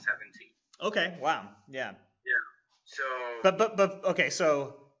 2017. Okay. Wow. Yeah. Yeah. So. But okay.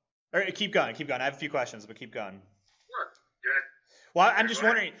 So, keep going. I have a few questions, but keep going. Well, I'm just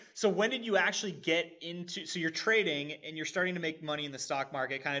wondering, so when did you actually get into, so you're trading and you're starting to make money in the stock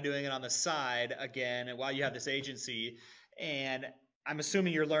market, kind of doing it on the side again, and while you have this agency, and I'm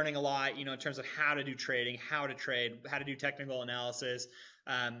assuming you're learning a lot, in terms of how to do trading, how to trade, how to do technical analysis,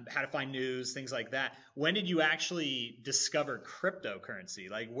 how to find news, things like that. When did you actually discover cryptocurrency?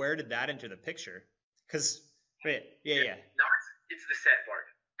 Like, where did that enter the picture? Because, yeah. No, it's the sad part.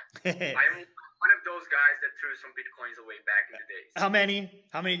 I'm one of those guys that threw some bitcoins away back in the days. How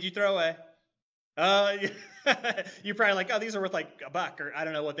many did you throw away? You're probably like, oh, these are worth like $1, or I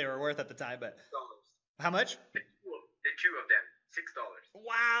don't know what they were worth at the time, but $6. How much? The two of them, $6.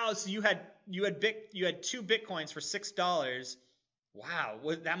 Wow, so you had 2 bitcoins for $6. Wow,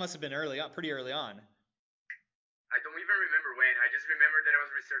 that must have been pretty early on. I don't even remember when. I just remember that I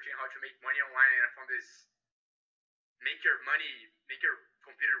was researching how to make money online, and I found this make your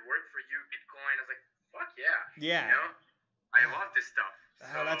computer work for you Bitcoin. I was like, fuck yeah. Yeah. I love this stuff.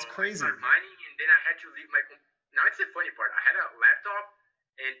 Oh, that's crazy. I started mining, and then I had to leave my now it's the funny part. I had a laptop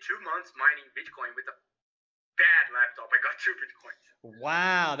and 2 months mining Bitcoin with a bad laptop. I got 2 Bitcoins.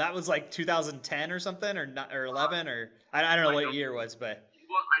 Wow, that was like 2010 or something, or 11, or I don't know what year it was, but.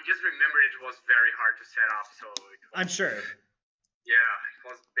 Well, I just remember it was very hard to set up, so. I'm sure. Yeah, it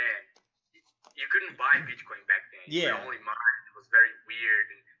was bad. You couldn't buy Bitcoin back then. Yeah. You could only mine. It was very weird,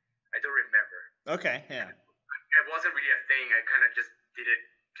 and I don't remember. Okay, yeah. It wasn't really a thing. I kind of just did it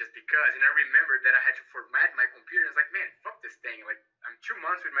just because. And I remembered that I had to format my computer. I was like, man, fuck this thing. Like, I'm 2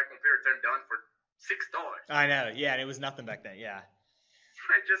 months with my computer turned on for $6. I know. Yeah, and it was nothing back then. Yeah.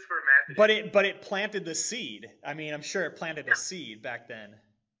 I just formatted But it planted the seed. I mean, I'm sure it planted a seed back then.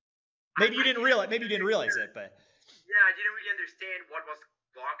 Maybe you didn't realize it, but yeah, I didn't really understand what was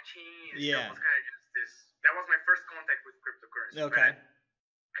blockchain. And yeah. stuff was kind of just this. That was my first contact with cryptocurrency. Okay.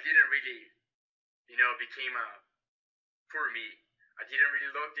 I didn't really, became for me. I didn't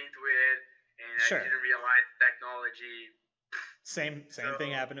really look into it, and I didn't realize technology. Same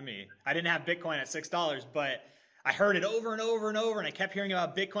thing happened to me. I didn't have Bitcoin at $6, but I heard it over and over and over, and I kept hearing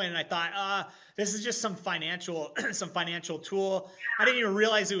about Bitcoin, and I thought, this is just some financial tool. I didn't even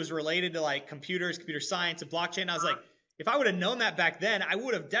realize it was related to like computers, computer science, and blockchain. I was like, if I would have known that back then, I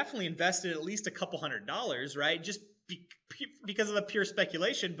would have definitely invested at least a couple $100, right? Just because of the pure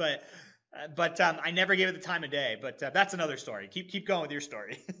speculation, but I never gave it the time of day. But that's another story. Keep going with your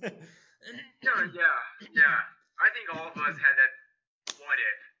story. Yeah. I think all of us had that what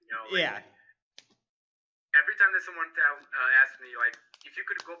if, Every time that someone asks me, like, if you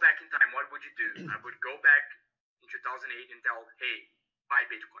could go back in time, what would you do? I would go back in 2008 and tell, hey, buy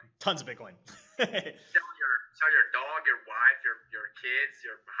Bitcoin. Tons of Bitcoin. Sell your dog, your wife, your kids,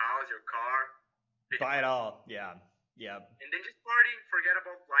 your house, your car. Bitcoin. Buy it all. Yeah. And then just party, forget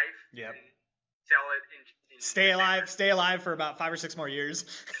about life. Yep. And sell it. Stay alive for about 5 or 6 more years.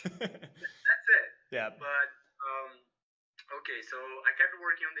 That's it. Yeah. But, okay, so I kept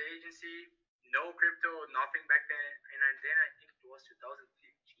working on the agency. No crypto, nothing back then. And then I think it was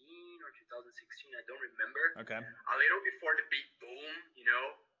 2015 or 2016. I don't remember. Okay. A little before the big boom,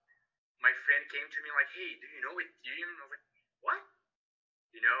 my friend came to me like, hey, do you know Ethereum? I was like, what?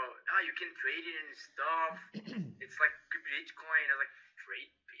 You can trade it and stuff. It's like Bitcoin. I was like, trade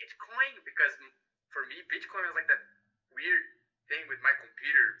Bitcoin? Because for me, Bitcoin was like that weird thing with my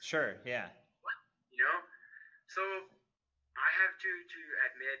computer. Sure, yeah. What? So I have to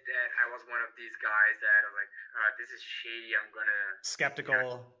admit that I was one of these guys that was like, this is shady. I'm gonna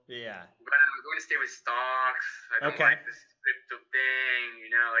skeptical. Yeah. I'm gonna stay with stocks. I don't like this crypto thing.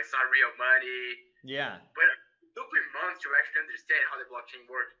 It's not real money. Yeah. But it took me months to actually understand how the blockchain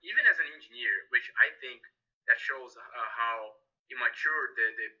works, even as an engineer, which I think that shows how immature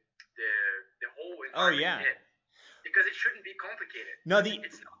the whole environment is. Because it shouldn't be complicated. No,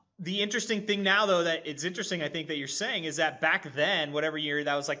 it's not. The interesting thing now, though, that it's interesting, I think, that you're saying is that back then, whatever year,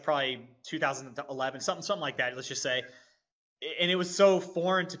 that was like probably 2011, something like that, let's just say, and it was so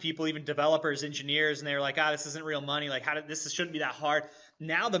foreign to people, even developers, engineers, and they were like, this isn't real money, like, this shouldn't be that hard.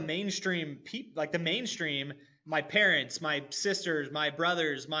 Now the mainstream my parents, my sisters, my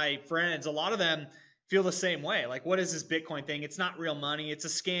brothers, my friends, a lot of them feel the same way. Like, what is this Bitcoin thing? It's not real money. It's a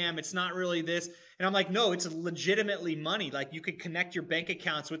scam. It's not really this. And I'm like, no, it's legitimately money. Like, you could connect your bank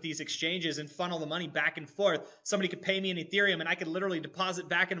accounts with these exchanges and funnel the money back and forth. Somebody could pay me in Ethereum and I could literally deposit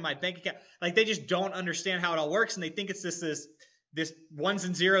back into my bank account. Like, they just don't understand how it all works, and they think it's this ones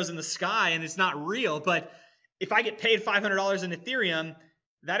and zeros in the sky, and it's not real. But if I get paid $500 in Ethereum,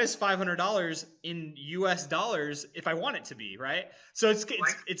 that is $500 in US dollars if I want it to be, right? So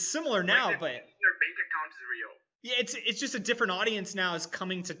it's similar now, but your bank account is real. Yeah, it's just a different audience now is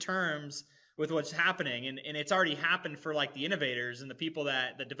coming to terms with what's happening, and it's already happened for like the innovators and the people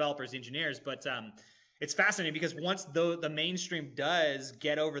the developers, the engineers. But it's fascinating because once the mainstream does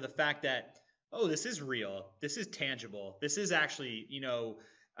get over the fact that, oh, this is real, this is tangible, this is actually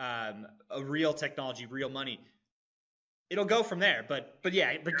a real technology, real money, it'll go from there. But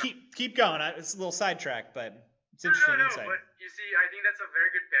keep going. It's a little sidetrack, but it's interesting insight. But you see, I think that's a very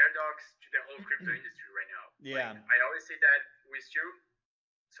good paradox to the whole crypto industry right now. Yeah. Like, I always say that we still,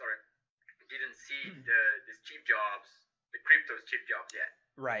 didn't see the Steve Jobs, the crypto Steve Jobs yet.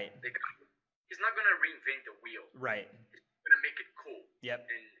 Right. He's not gonna reinvent the wheel. Right. He's gonna make it cool. Yep.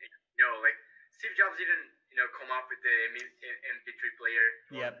 And like Steve Jobs didn't come up with the MP3 player.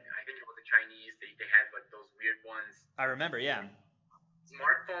 Yep. I think it was the Chinese. They had like those weird ones. I remember. Yeah.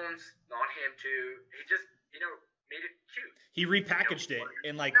 Smartphones, not him too. He just made it cute. He repackaged it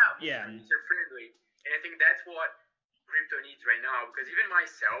in like user friendly, and I think that's what crypto needs right now. Because even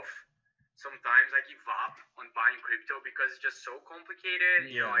myself, sometimes I give up on buying crypto because it's just so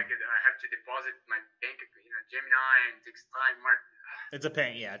complicated. Yeah. I have to deposit my bank, Gemini, and it takes time. It's a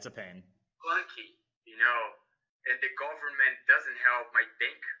pain. Yeah, it's a pain. Clunky, and the government doesn't help. My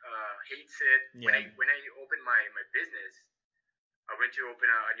bank hates it. Yeah. When I opened my business, I went to open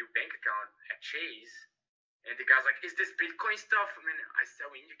a new bank account at Chase, and the guy's like, "Is this Bitcoin stuff?" I mean, I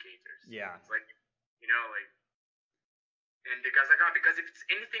sell indicators. Yeah. It's like, And the guy's like, oh, because if it's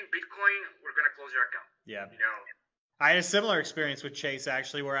anything Bitcoin, we're gonna close your account. Yeah. You know. I had a similar experience with Chase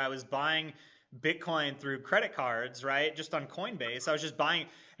actually, where I was buying Bitcoin through credit cards, right? Just on Coinbase. I was just buying,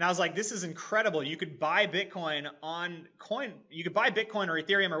 and I was like, this is incredible. You could buy Bitcoin you could buy Bitcoin or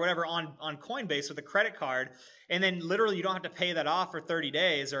Ethereum or whatever on Coinbase with a credit card. And then literally you don't have to pay that off for 30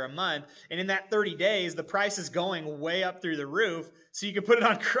 days or a month. And in that 30 days, the price is going way up through the roof. So you could put it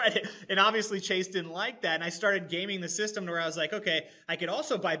on credit. And obviously Chase didn't like that. And I started gaming the system to where I was like, okay, I could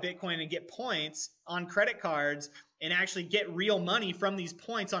also buy Bitcoin and get points on credit cards and actually get real money from these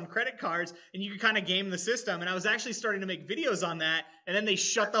points on credit cards, and you can kind of game the system. And I was actually starting to make videos on that, and then they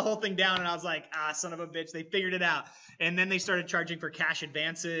shut the whole thing down, and I was like, son of a bitch, they figured it out. And then they started charging for cash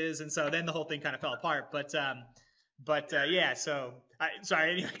advances, and so then the whole thing kind of fell apart. But yeah, so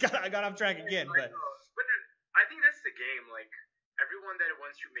sorry, I got off track again. But I think that's the game. Like, everyone that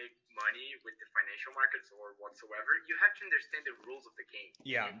wants to make money with the financial markets or whatsoever, you have to understand the rules of the game.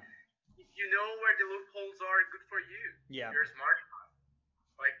 Yeah. If you know where the loopholes are, good for you. Yeah. You're smart enough.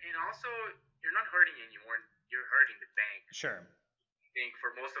 Like, and also, you're not hurting anyone. You're hurting the bank. Sure. I think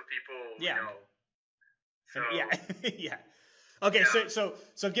for most of people, yeah. You know. So, yeah. yeah. Okay, yeah.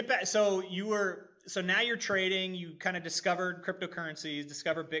 So get back. So now you're trading. You kind of discovered cryptocurrencies,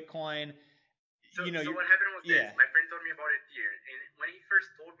 discovered Bitcoin. So what happened was this. My friend told me about it here, and when he first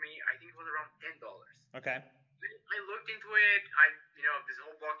told me, I think it was around $10. Okay. I looked into it. This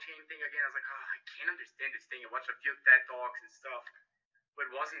whole blockchain thing again. I was like, I can't understand this thing. I watched a few TED Talks and stuff, but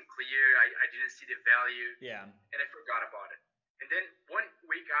it wasn't clear. I didn't see the value. Yeah. And I forgot about it. And then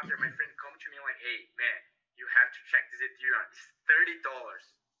 1 week after, my friend come to me like, hey, man, you have to check this Ethereum. It's $30.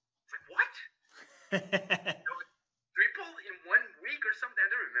 It's like, what? Tripled in 1 week or something? I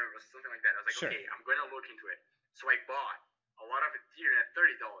don't remember. It was something like that. I was like, sure. Okay, I'm going to look into it. So I bought a lot of Ethereum at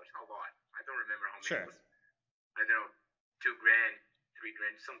 $30. A lot. I don't remember how many sure. it was. I don't know, $2,000, $3,000,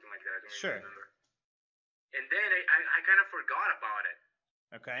 something like that. I don't sure. remember. And then I kind of forgot about it.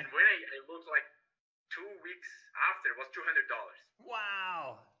 Okay. And when I looked like 2 weeks after, it was $200.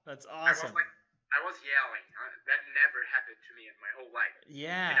 Wow, that's awesome. I was yelling. That never happened to me in my whole life.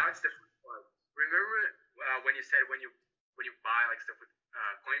 Yeah. And now it's the first part. Remember when you said when you buy like stuff with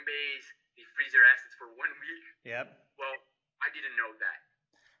Coinbase, they freeze your assets for 1 week? Yep. Well, I didn't know that.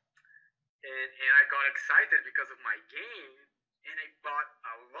 And I got excited because of my game, and I bought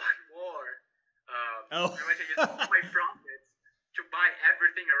a lot more. Pretty much I used all my profits to buy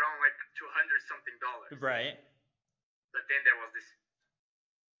everything around like $200-something. Right. But then there was this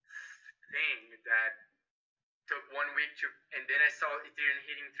thing that took 1 week and then I saw Ethereum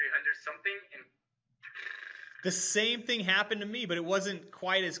hitting 300-something, and the same thing happened to me, but it wasn't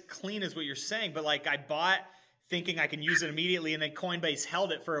quite as clean as what you're saying. But like I bought thinking I can use it immediately, and then Coinbase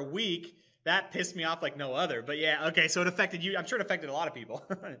held it for a week. That pissed me off like no other. But yeah, okay, so it affected you. I'm sure it affected a lot of people.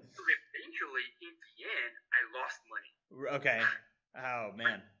 So eventually, in the end, I lost money. Okay. Oh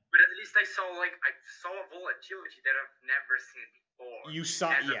man. But at least I saw a volatility that I've never seen before. You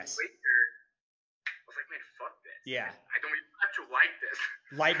saw, yes. As a trader, I was like, man, fuck this. Yeah. I don't even have to like this.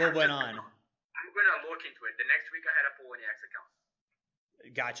 Light bulb went on. I'm gonna look into it. The next week, I had a Poloniex account.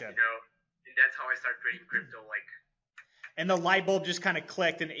 Gotcha. And that's how I started trading crypto. And the light bulb just kind of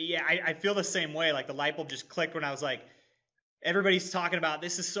clicked, and yeah, I feel the same way. Like the light bulb just clicked when I was like, everybody's talking about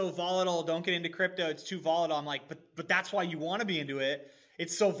this is so volatile. Don't get into crypto. It's too volatile. I'm like, but that's why you want to be into it.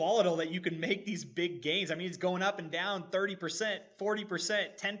 It's so volatile that you can make these big gains. I mean, it's going up and down 30%,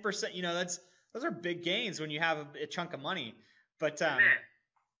 40%, 10%. Those are big gains when you have a chunk of money. But man,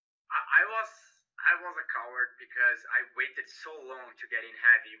 I was a coward because I waited so long to get in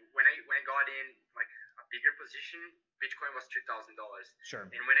heavy. When I got in like a bigger position, Bitcoin was $2,000. Sure.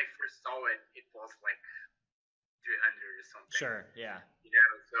 And when I first saw it, it was like 300 or something. Sure. Yeah.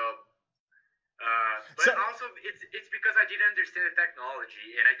 But also it's because I didn't understand the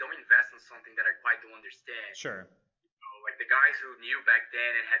technology, and I don't invest in something that I quite don't understand. Sure. Like the guys who knew back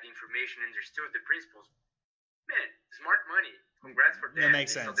then and had the information, understood the principles. Man, smart money. Congrats for them. That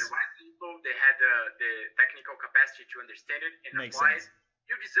makes sense. So the right people, they had the technical capacity to understand it and makes apply sense.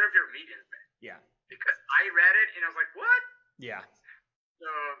 it. You deserve your millions, man. Yeah. Because I read it and I was like, what? Yeah. So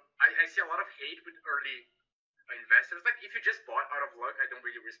I see a lot of hate with early investors. Like if you just bought out of luck, I don't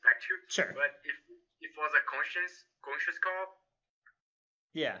really respect you. Sure. But if it was a conscious call.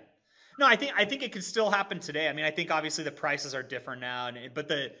 Yeah. No, I think it could still happen today. I mean, I think obviously the prices are different now, but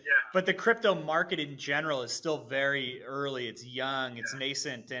the crypto market in general is still very early. It's young, it's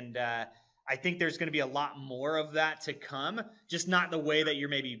nascent, and I think there's going to be a lot more of that to come. Just not the way that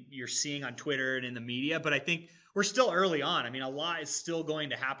you're seeing on Twitter and in the media, but I think we're still early on. I mean, a lot is still going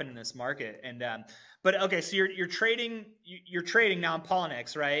to happen in this market. And but okay, so you're trading now on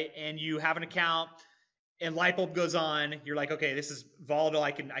Polynex, right? And you have an account, and light bulb goes on. You're like, okay, this is volatile.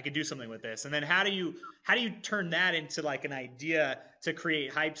 I can do something with this. And then how do you turn that into like an idea to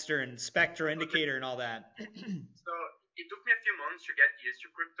create Hypester and Spectro indicator and all that? So it took me a few months to get used to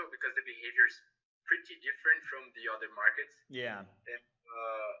crypto because the behavior is pretty different from the other markets. Yeah. And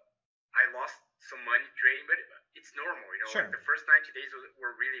I lost some money trading, but it's normal, you know. Sure. Like the first 90 days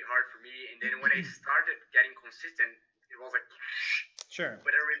were really hard for me, and then when I started getting consistent, it was like. Sure.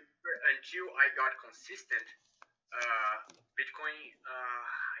 But I remember until I got consistent, Bitcoin,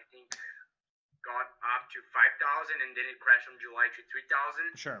 I think, got up to 5,000, and then it crashed on July to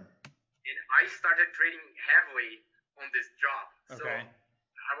 3,000. Sure. And I started trading heavily on this drop. Okay.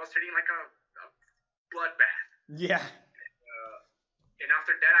 So I was trading like a bloodbath. Yeah. And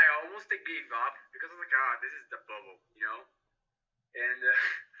after that, I almost gave up because I was like, this is the bubble, you know? And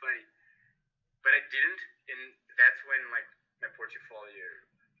funny. But I didn't, and that's when, like, my portfolio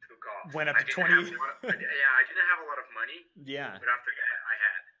took off. Went up to 20. I didn't have a lot of money. Yeah. But after that, I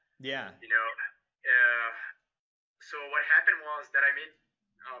had. Yeah. You know? So what happened was that I made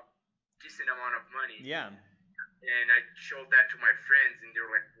a decent amount of money. Yeah. And I showed that to my friends, and they were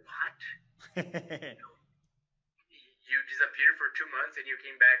like, what? You disappeared for 2 months and you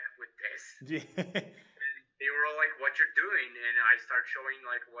came back with this. And they were all like, what you're doing? And I started showing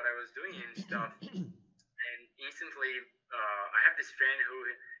like what I was doing and stuff. And instantly, I have this friend who,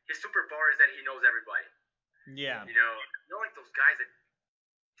 his superpower is that he knows everybody. Yeah. You know like those guys that,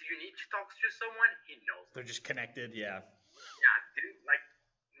 do you need to talk to someone? He knows. They're just connected, yeah. Yeah, like,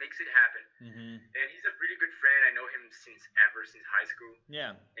 makes it happen. Mm-hmm. And he's a really good friend. I know him since high school.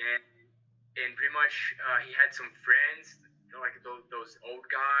 Yeah. And pretty much he had some friends, like those old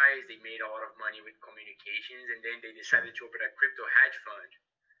guys. They made a lot of money with communications, and then they decided to open a crypto hedge fund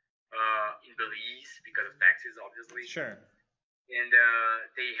in Belize because of taxes, obviously. Sure. And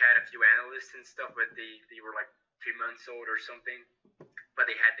they had a few analysts and stuff, but they were like 3 months old or something.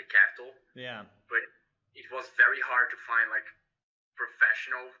 But they had the capital. Yeah. But it was very hard to find like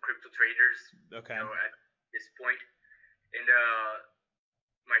professional crypto traders. Okay. You know, at this point. And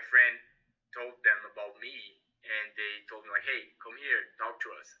my friend told them about me, and they told me like, hey, come here, talk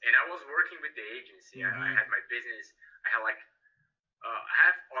to us. And I was working with the agency. Mm-hmm. I had my business. I had like I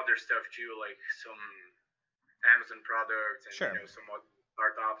have other stuff too, like some Amazon products and sure. Some other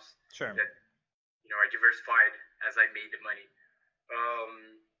startups. Sure. That I diversified as I made the money.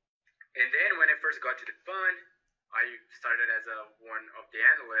 And then when I first got to the fund, I started as one of the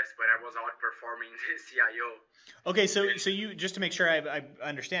analysts, but I was outperforming the CIO. Okay, so you, just to make sure I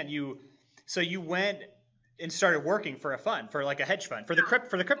understand, you went and started working for a fund, for like a hedge fund, for the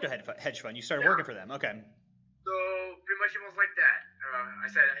crypto hedge fund. You started working for them. Okay. So pretty much it was like that.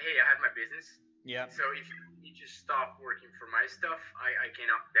 I said, hey, I have my business. Yeah. So if you need to stop working for my stuff, I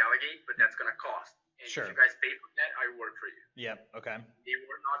cannot delegate, but that's gonna cost. And sure. If you guys pay for that, I work for you. Yeah. Okay. They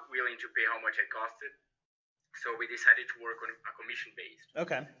were not willing to pay how much it costed, so we decided to work on a commission based.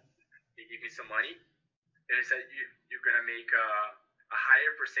 Okay. They give me some money, and they said you're gonna make a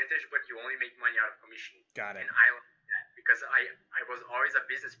higher percentage, but you only make money out of commission. Got it. And I like that because I was always a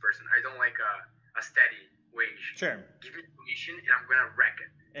business person. I don't like a steady wage. Sure. Give me commission, and I'm gonna wreck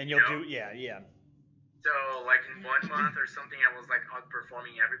it. And you'll do, yeah. So like in 1 month or something, I was like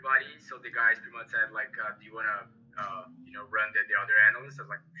outperforming everybody. So the guys pretty much said like, do you wanna run the other analysts? I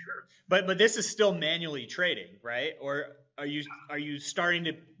was like, sure. But this is still manually trading, right? Or are you starting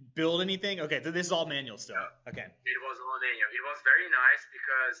to build anything? Okay, so this is all manual still. Yeah. Okay. It was all manual. It was very nice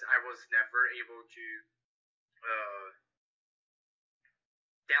because I was never able to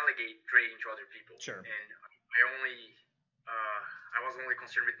delegate trading to other people. Sure. And I was only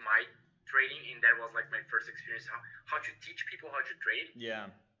concerned with my trading, and that was like my first experience how to teach people how to trade.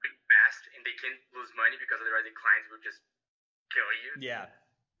 Yeah. Fast, and they can't lose money because otherwise the clients will just kill you. Yeah.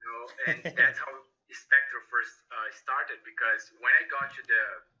 And that's how Spectro first started, because when I got to the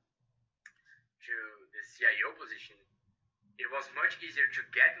CIO position, it was much easier to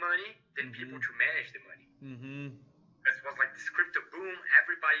get money than people to manage the money. Mm-hmm. Because it was like this crypto boom,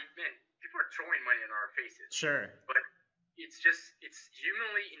 people are throwing money in our faces. Sure. But it's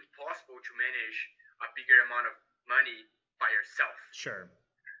humanly impossible to manage a bigger amount of money by yourself. Sure.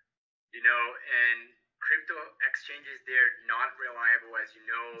 And crypto exchanges, they're not reliable, as you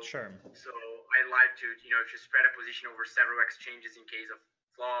know. Sure. So I like to, to spread a position over several exchanges in case of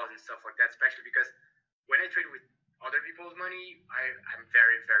flaws and stuff like that, especially because when I trade with other people's money, I'm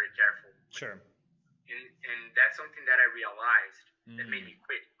very, very careful. Sure. And that's something that I realized that made me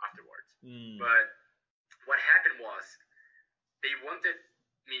quit afterwards. But what happened was they wanted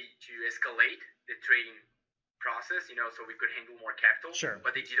me to escalate the trading process, so we could handle more capital. Sure.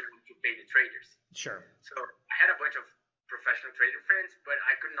 But they didn't want to pay the traders. Sure. So I had a bunch of professional trader friends, but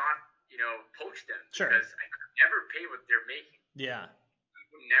I could not, poach them. Sure. Because I could never pay what they're making. Yeah. I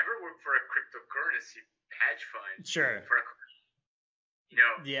would never work for a cryptocurrency hedge fund. Sure. For a,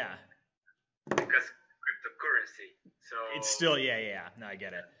 Yeah. Because cryptocurrency. So it's still, yeah. No, I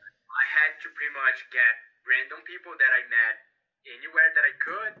get it. I had to pretty much get random people that I met anywhere that I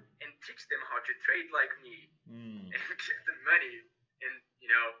could and teach them how to trade like me and get the money. And,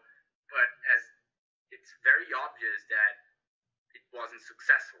 but as it's very obvious that it wasn't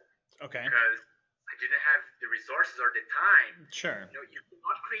successful. Okay. Because I didn't have the resources or the time. Sure. You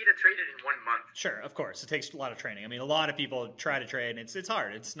cannot create a trader in 1 month. Sure, of course. It takes a lot of training. I mean, a lot of people try to trade, and it's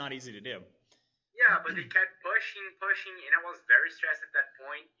hard. It's not easy to do. Yeah, but they kept pushing, and I was very stressed at that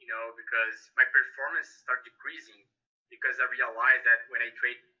point, because my performance started decreasing because I realized that when I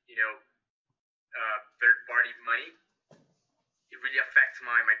trade, third-party money, it really affects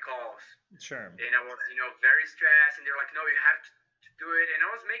my calls. Sure. And I was, very stressed, and they're like, no, you have to do it. And I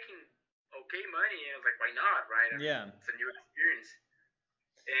was making okay money, and I was like, why not, right? Yeah. It's a new experience.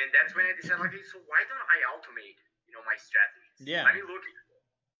 And that's when I decided, like, hey, so why don't I automate, my strategies? Yeah. Let me look into it.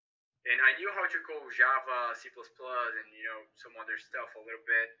 And I knew how to code Java, C++, and, some other stuff a little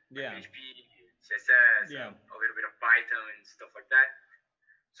bit. Yeah. PHP, CSS, Yeah. a little bit of Python and stuff like that.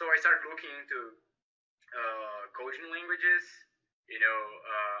 So I started looking into coding languages. I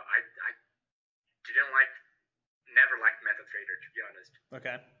never liked MetaTrader, to be honest.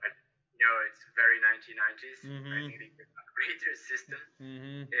 Okay. It's very 1990s. Mm-hmm. I think they could upgrade their system.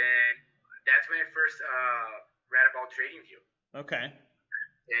 Mm-hmm. And that's when I first read about TradingView. Okay.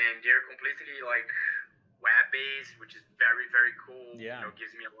 And they're completely web-based, which is very, very cool. Yeah.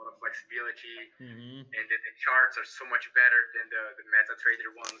 Gives me a lot of flexibility. Mm-hmm. And the charts are so much better than the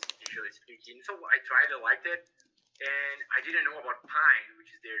MetaTrader ones, usually speaking. So I tried, I liked it. And I didn't know about Pine, which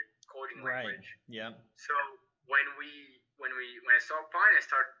is their coding language. Yeah. So when I saw Pine, I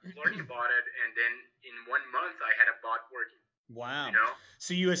started learning about it, and then in 1 month I had a bot working. Wow.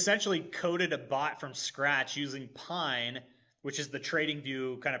 So you essentially coded a bot from scratch using Pine, which is the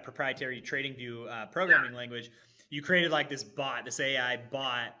TradingView kind of proprietary TradingView programming language. You created this bot, this AI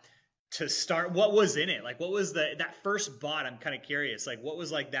bot to start. What was in it? What was that first bot? I'm kind of curious. What was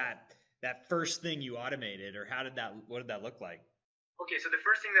that first thing you automated, or what did that look like? Okay, so the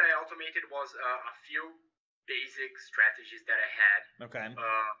first thing that I automated was a few basic strategies that I had. Okay. I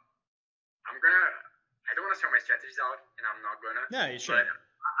don't want to start my strategies out, and I'm not gonna. No, you should. But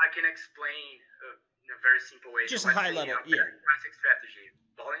I can explain in a very simple way. Just so high level, a very classic strategy: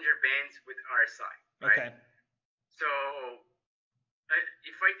 Bollinger Bands with RSI. Right? Okay. So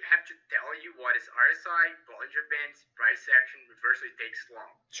if I have to tell you what is RSI, Bollinger Bands, price action, reversal, it takes long.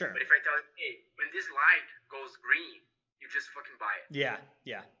 Sure. But if I tell you, hey, when this light goes green, you just fucking buy it. Yeah.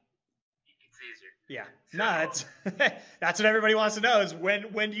 It's easier. Yeah. So, No, that's what everybody wants to know is when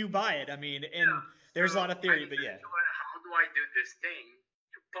do you buy it? I mean, and there's a lot of theory, but yeah. How do I do this thing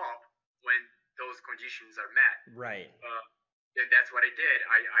to pop when those conditions are met? Right. And that's what I did.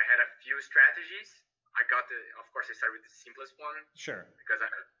 I had a few strategies. Of course, I started with the simplest one. Sure. Because I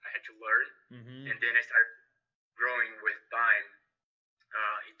had to learn. Mm-hmm. And then I started growing with time.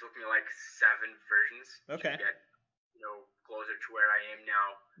 It took me 7 versions okay. to get closer to where I am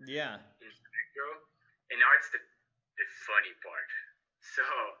now. Yeah. In Spectro. And now it's the funny part. So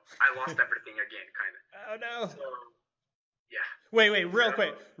I lost everything again, kind of. Oh no. So yeah. Wait,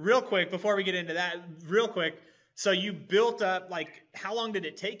 real quick before we get into that, real quick. So you built up how long did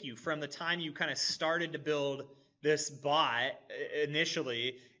it take you from the time you kind of started to build this bot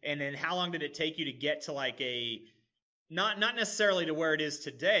initially, and then how long did it take you to get to a not necessarily to where it is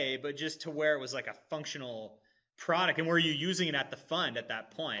today, but just to where it was a functional product, and were you using it at the fund at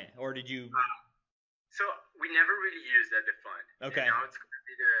that point, or did you? So we never really used at the fund. Okay. And now it's going to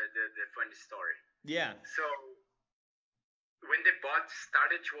be the funny story. Yeah. So when the bot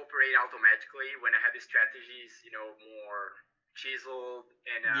started to operate automatically, when I had the strategies, more chiseled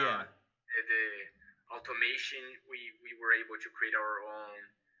and the automation, we were able to create our own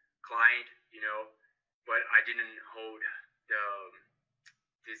client, but I didn't hold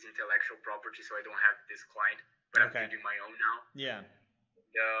this intellectual property, so I don't have this client, but I'm building my own now. Yeah.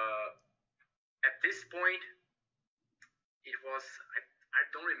 At this point, it was, I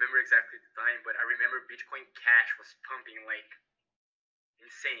don't remember exactly the time, but I remember Bitcoin Cash was pumping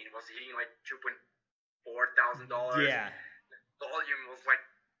insane. It was hitting $2,400. Yeah. The volume was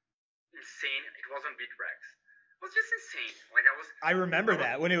insane. It was on Bitrex. It was just insane. I remember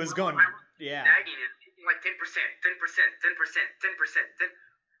that when it was going. Tagging like 10%, 10%, 10%, 10%, 10%.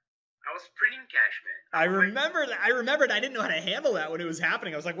 I was printing cash, man. I remember that. I remembered. I didn't know how to handle that when it was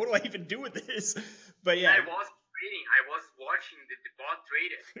happening. I was like, what do I even do with this? But yeah. I was trading. I was watching the bot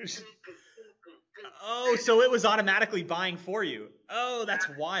trade it. Oh, so it was automatically buying for you. Oh, that's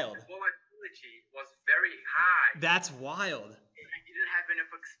wild. The volatility was very high. That's wild. And I didn't have enough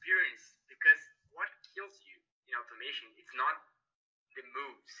experience because what kills you in automation, it's not the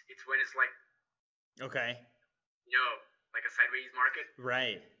moves. It's when it's like, okay, like a sideways market.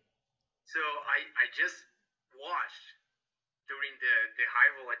 Right. So I just watched during the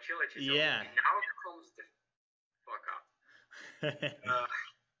high volatility. So yeah. now comes the fuck up.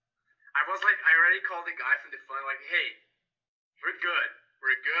 I was like, I already called the guy from the fund, like, hey, we're good.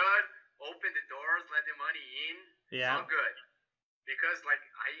 Open the doors, let the money in. Yeah. It's all good. Because like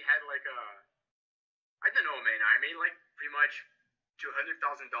I had like I don't know, man. I made like pretty much $200,000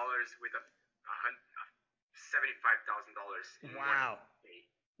 with a $75,000 in wow. 1 day.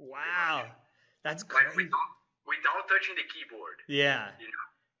 Wow. That's crazy. Like without touching the keyboard. Yeah.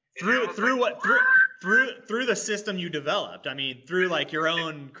 Through the system you developed. I mean, through like your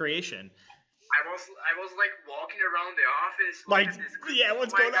own creation. I was like walking around the office. Like, yeah,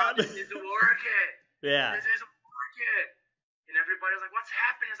 what's going on? This is working. Yeah. This is working. And everybody's like, what's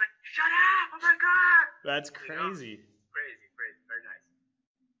happening? It's like, shut up! Oh my god! That's crazy. Crazy, very nice.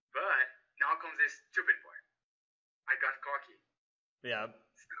 But now comes this stupid part. I got cocky. Yeah.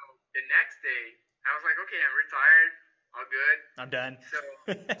 So the next day, I was like, okay, I'm retired, all good. I'm done. So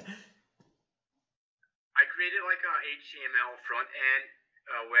I created like a HTML front end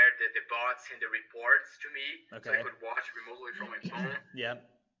where the bots send the reports to me, so I could watch remotely from my phone. Yeah.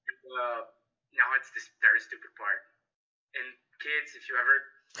 Now it's this very stupid part. And kids, if you ever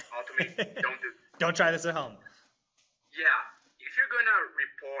automate, don't do. Don't try this at home. Yeah, if you're gonna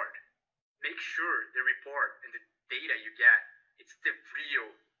report, make sure the report and the data you get, it's the real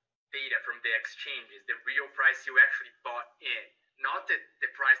data from the exchanges, the real price you actually bought in, not the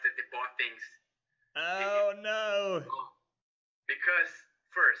price that the bot thinks. Oh no. Because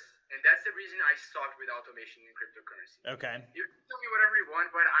first, and that's the reason I stopped with automation in cryptocurrency. Okay. You can tell me whatever you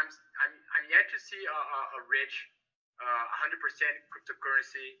want, but I'm yet to see a rich 100%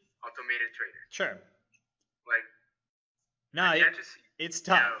 cryptocurrency automated trader. Sure. Like, no, it's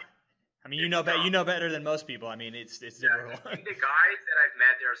tough. I mean, you know better than most people. I mean, it's difficult. And the guys that I've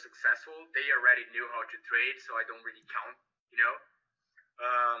met that are successful, they already knew how to trade, so I don't really count,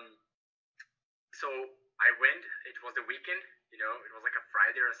 So I went. It was the weekend, it was like a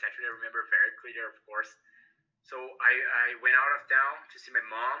Friday or a Saturday. I remember very clear, of course. So I went out of town to see my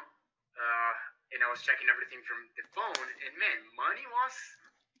mom, and I was checking everything from the phone, and man, money was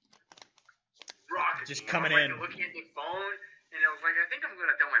rocketing. Just coming in. Looking at the phone, and I was like, I think I'm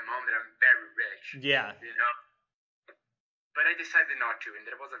gonna tell my mom that I'm very rich. Yeah. But I decided not to, and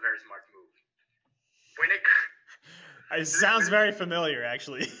that was a very smart move. It sounds very familiar,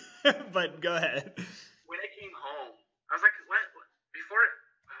 actually. But go ahead. When I came home, I was like, what? Before,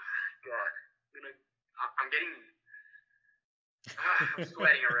 God, I'm getting, I'm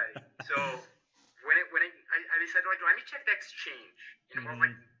sweating already. So when I decided, like, let me check the exchange. And it was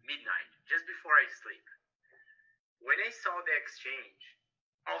like midnight, just before I sleep. When I saw the exchange,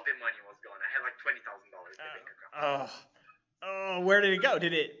 all the money was gone. I had like $20,000 in the bank account. Oh, where did it go?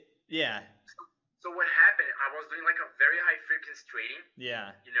 Yeah. So what happened, I was doing like a very high frequency trading.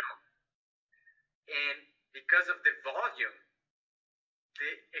 Yeah. And because of the volume,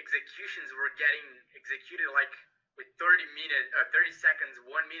 the executions were getting executed like with 30 seconds, 1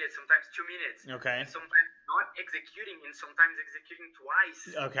 minute, sometimes 2 minutes. Okay. And sometimes not executing and sometimes executing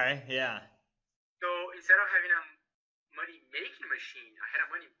twice. Okay, yeah. So instead of having a money making machine, I had a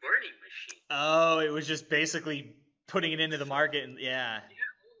money burning machine. Oh, it was just basically putting it into the market, and yeah. You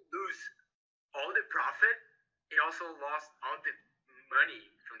didn't lose all the profit, it also lost all the money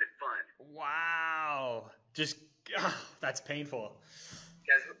from the fund. Wow. That's painful.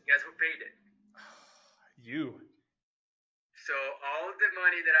 Guess who paid it? You. So all the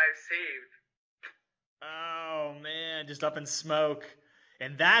money that I've saved. Oh man, just up in smoke.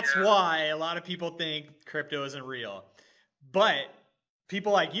 And that's why a lot of people think crypto isn't real. But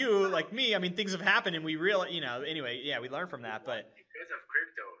people like you, like me, I mean, things have happened and we anyway, yeah, we learn from that, but. Because of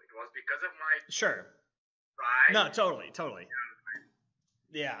crypto. It was because of my. Sure. Pride. No, totally.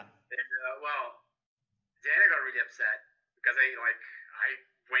 Yeah. And, then I got really upset because I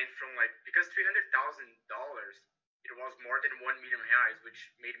went from because $300,000, it was more than 1 million reais, which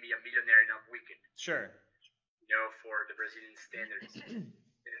made me a millionaire in a weekend. Sure. For the Brazilian standards. And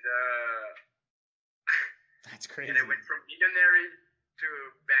that's crazy. And I went from millionaire to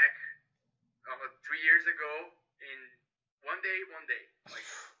back 3 years ago in one day. Like,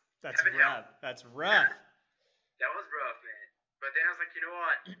 That's rough. That's rough. That was rough, man. But then I was like, you know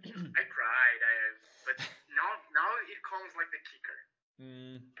what? I cried. But now it comes like the kicker.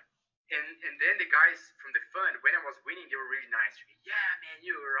 And then the guys from the fund, when I was winning, they were really nice to me. Yeah, man,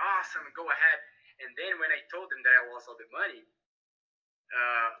 you were awesome. Go ahead. And then when I told them that I lost all the money,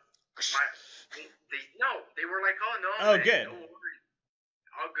 they were like, oh no, oh, man, good. no worries.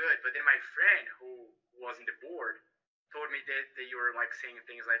 All good. But then my friend who was in the board told me that you were like saying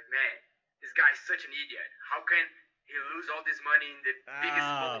things like, man, this guy's such an idiot. How can he lose all this money in the biggest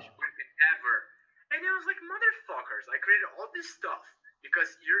Polish market ever? And I was like, motherfuckers, I created all this stuff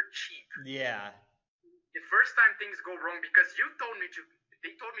because you're cheap. Yeah. The first time things go wrong because they told me to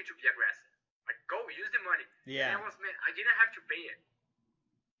be aggressive. Like, go, use the money. Yeah. And I didn't have to pay it.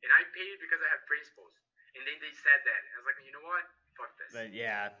 And I paid it because I have principles. And then they said that. And I was like, you know what? Fuck this. But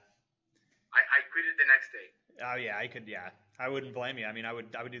yeah. I quit it the next day. Oh yeah, I wouldn't blame you. I mean, I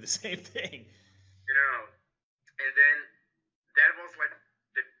would do the same thing. You know. And then that was like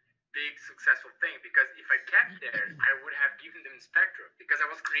the big successful thing, because if I kept there, I would have given them Spectro, because I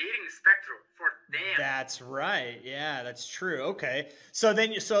was creating Spectro for them. That's right. Yeah, that's true. Okay. So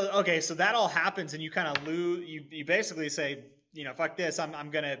that all happens, and you kind of lose. You basically say, you know, fuck this.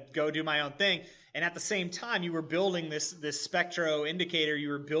 I'm gonna go do my own thing. And at the same time, you were building this Spectro indicator. You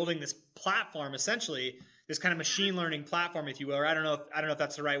were building this platform, essentially, this kind of machine learning platform, if you will. Or I don't know if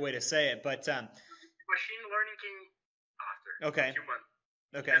that's the right way to say it, but machine learning came after. Okay. A few months.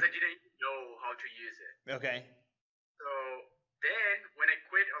 Okay. Because I didn't know how to use it. Okay. So then when I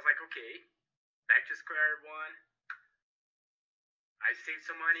quit, I was like, okay, back to square one. I saved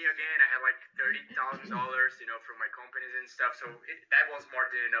some money again. I had like $30,000, you know, from my companies and stuff. So that was more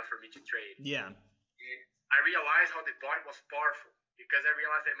than enough for me to trade. Yeah. And I realized how the bot was powerful, because I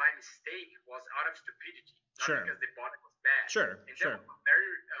realized that my mistake was out of stupidity, not because the bot was bad. Sure. And that was a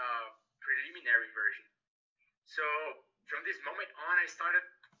very preliminary version. So from this moment on, I started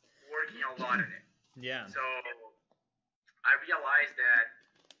working a lot on it. Yeah. So I realized that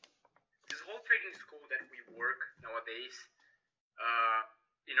this whole trading school that we work nowadays,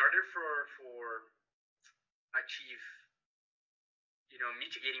 in order for achieve, you know,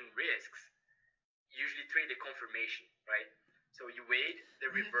 mitigating risks, usually trade the confirmation, right? So you wait the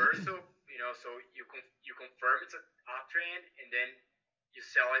reversal, you know, so you confirm it's an uptrend, and then you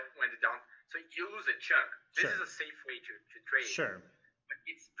sell it when the down. So you lose a chunk. This is a safe way to trade. Sure. But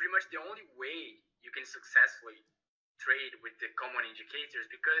it's pretty much the only way you can successfully trade with the common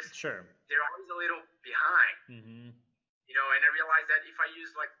indicators, because they're always a little behind. Mm-hmm. You know, and I realized that if I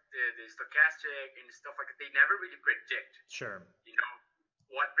use like the stochastic and stuff like that, they never really predict. Sure. You know,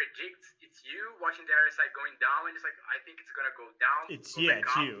 what predicts? It's you watching the RSI going down, and it's like, I think it's gonna go down. It's you.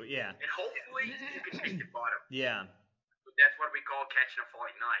 Yeah. And hopefully you can take the bottom. Yeah. So that's what we call catching a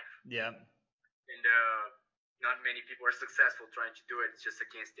falling knife. Yeah. And not many people are successful trying to do it. It's just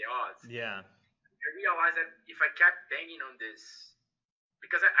against the odds. Yeah. I realized that if I kept banging on this,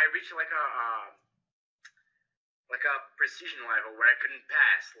 because I reached like a precision level where I couldn't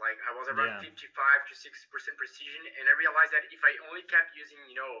pass. Like I was around 55 to 60% precision, and I realized that if I only kept using,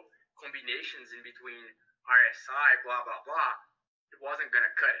 you know, combinations in between RSI, blah blah blah, it wasn't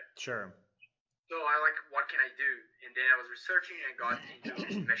gonna cut it. Sure. So I like, what can I do? And then I was researching and got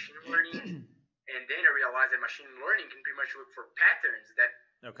into machine learning, and then I realized that machine learning can pretty much look for patterns that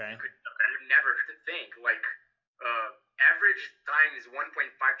I would never think. Like average time is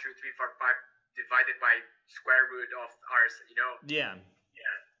 1.52345 divided by square root of RSI, you know? Yeah.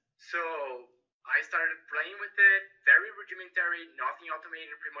 Yeah. So I started playing with it, very rudimentary, nothing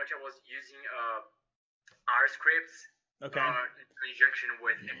automated. Pretty much I was using R scripts in conjunction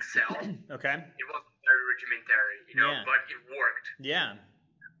with Excel. Okay. It was very rudimentary, you know, but it worked. Yeah.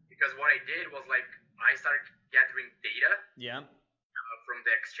 Because what I did was like, I started gathering data. Yeah. From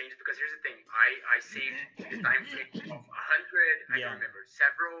the exchange, because here's the thing, I saved the time frame of 100, I don't remember,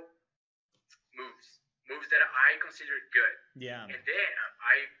 several moves that I considered good. Yeah. And then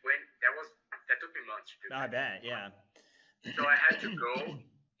that took me months to do. I bet, yeah. So I had to go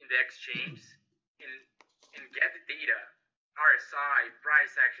in the exchange and get the data, RSI,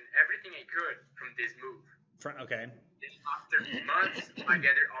 price action, everything I could from this move. Okay. Then after months, I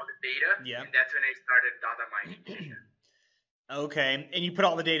gathered all the data, and that's when I started data mining. Okay, and you put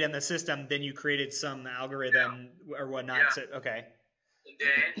all the data in the system, then you created some algorithm or whatnot. Yeah. So, okay. And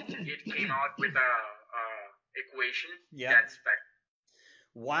then it came out with a equation. Yeah. That's Spectro.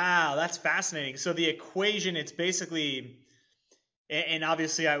 Wow, that's fascinating. So the equation, it's basically And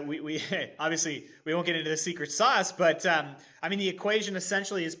obviously, we obviously we won't get into the secret sauce, but I mean, the equation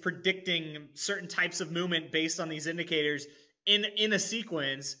essentially is predicting certain types of movement based on these indicators in a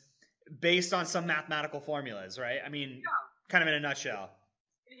sequence based on some mathematical formulas, right? I mean, kind of in a nutshell.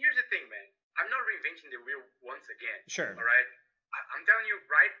 And here's the thing, man. I'm not reinventing the wheel once again. Sure. All right. I'm telling you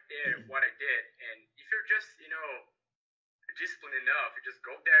right there what I did, and if you're just disciplined enough, you just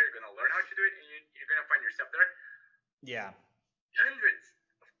go there. You're gonna learn how to do it, and you're gonna find yourself there. Yeah. Hundreds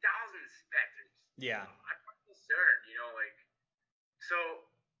of thousands of specters. Yeah. I'm not concerned, So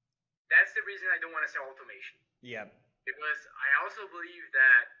that's the reason I don't want to sell automation. Yeah. Because I also believe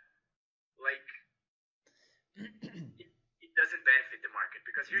that, like, it doesn't benefit the market.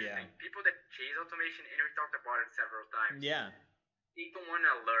 Because here's the thing: people that chase automation, and we talked about it several times. Yeah. They don't want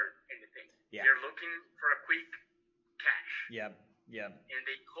to learn anything. Yeah. They're looking for a quick cash. Yeah. Yeah. And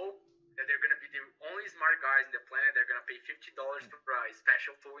they hope that they're going to be the only smart guys in the planet. They're going to pay $50 for a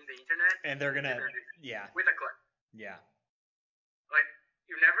special tool in the internet. And they're going to, yeah. With a click. Yeah. Like,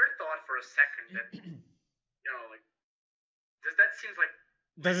 you never thought for a second that, like, does that seem like...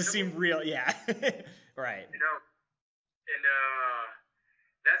 Does it seem real? Yeah. Right. And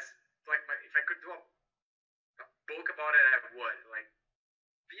that's, like, if I could do a book about it, I would. Like,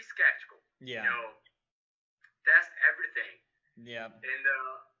 be skeptical. Yeah. Test everything. Yeah. And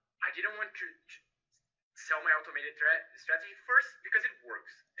I didn't want to sell my automated strategy first because it works.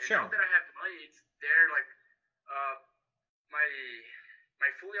 And now that I have money, it's there. Like my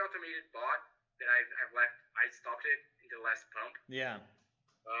fully automated bot that I've left, I stopped it in the last pump. Yeah.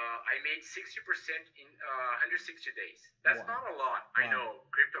 I made 60% in 160 days. That's not a lot. Wow. I know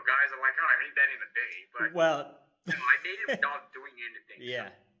crypto guys are like, oh, I made that in a day, but I made it without doing anything. Yeah.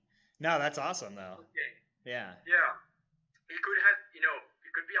 So. No, that's awesome though. Okay. Yeah. Yeah. It could have,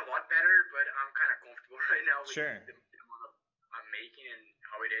 it could be a lot better, but I'm kind of comfortable right now with the amount I'm making and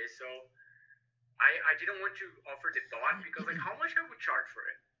how it is. So I didn't want to offer the thought because, like, how much I would charge for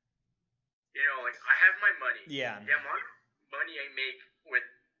it? Like, I have my money. Yeah. The amount of money I make with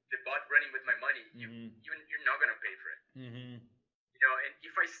the bot running with my money, you're not gonna pay for it. Mm-hmm. And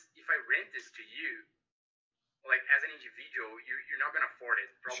if I rent this to you, like, as an individual, you're not going to afford it.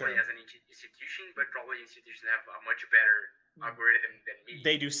 Probably as an institution, but probably institutions have a much better algorithm than me.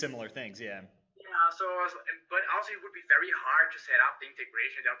 They do similar things, yeah. Yeah, but also it would be very hard to set up the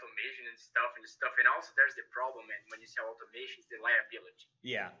integration, the automation and stuff. And also there's the problem, and when you sell automation, it's the liability.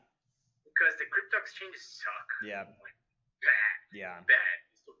 Yeah. Because the crypto exchanges suck. Yeah. Like, bad. Yeah. Bad.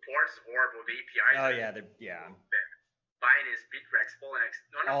 The support is horrible. The APIs are bad. Binance, Bitrex, Poloniex,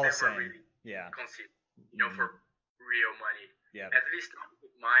 none of them are really considered. For real money. Yeah. At least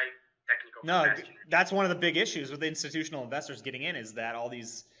with my technical capacity. That's one of the big issues with institutional investors getting in is that all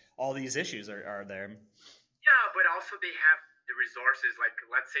these issues are there. Yeah, but also they have the resources. Like,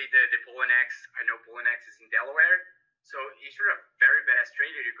 let's say the Poloniex. I know Poloniex is in Delaware, so if you're a very bad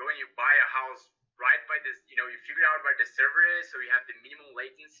trader, you go and you buy a house right by this. You figure out where the server is, so you have the minimum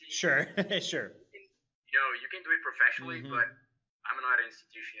latency. Sure, sure. And, you can do it professionally, but I'm not an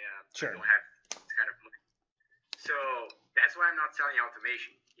institution. I don't have this kind of money. So that's why I'm not selling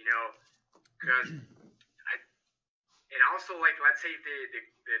automation, because and also, like, let's say the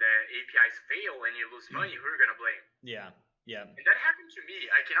APIs fail and you lose money, who are you gonna blame? Yeah. And that happened to me.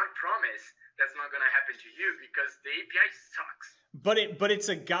 I cannot promise that's not gonna happen to you because the API sucks. But it's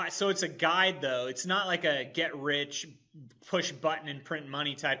a guide. So it's a guide though. It's not like a get rich, push button and print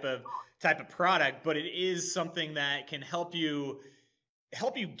money type of product. But it is something that can help you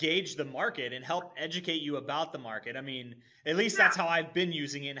gauge the market and help educate you about the market. I mean, at least that's how I've been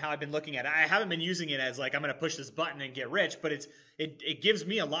using it and how I've been looking at it. I haven't been using it as like I'm going to push this button and get rich, but it gives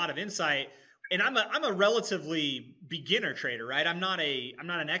me a lot of insight. And I'm a relatively beginner trader, right? I'm not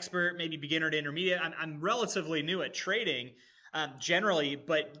an expert, maybe beginner to intermediate. I'm relatively new at trading. Generally,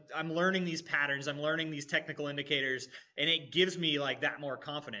 but I'm learning these patterns, I'm learning these technical indicators, and it gives me like that more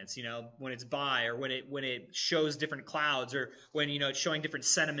confidence, when it's buy or when it shows different clouds or when, it's showing different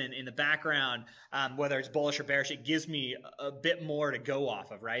sentiment in the background, whether it's bullish or bearish, it gives me a bit more to go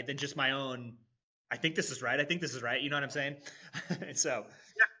off of, right? Than just my own, I think this is right. You know what I'm saying? So.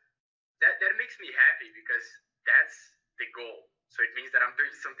 Yeah, that makes me happy because that's the goal. So it means that I'm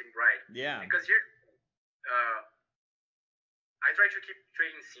doing something right. Yeah. Because I try to keep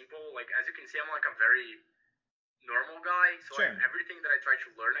trading simple. Like, as you can see, I'm like a very normal guy. So everything that I try to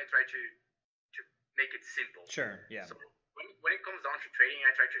learn, I try to make it simple. Sure, yeah. So when it comes down to trading,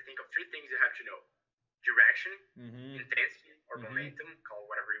 I try to think of three things you have to know. Direction, intensity, or momentum, call it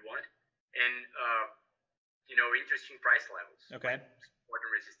whatever you want. And, interesting price levels. Okay. Like support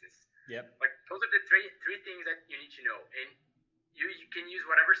and resistance. Yep. Like, those are the three things that you need to know. And you can use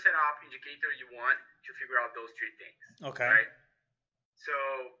whatever setup indicator you want to figure out those three things. Okay. Right? So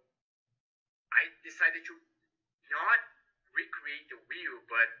I decided to not recreate the wheel,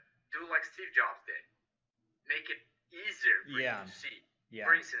 but do like Steve Jobs did. Make it easier for you to see. Yeah.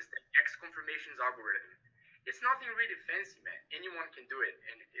 For instance, the X confirmations algorithm. It's nothing really fancy, man. Anyone can do it.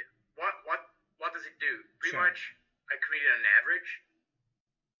 And what does it do? Pretty much, I created an average.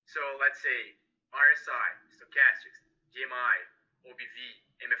 So let's say RSI, stochastics, GMI, OBV,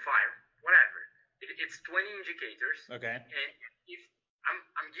 MFI, whatever. It's 20 indicators. Okay. And if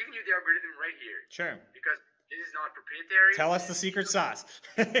I'm giving you the algorithm right here. Sure. Because this is not proprietary. Tell us the secret sauce.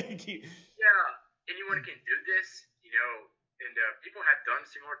 Yeah, anyone can do this, and people have done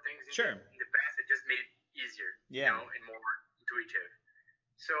similar things in the past that just made it easier, and more intuitive.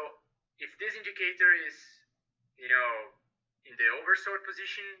 So if this indicator is, in the oversold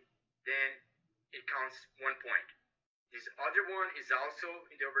position, then it counts 1 point. This other one is also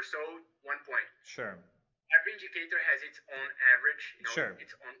in the oversold, 1 point. Sure. Every indicator has its own average,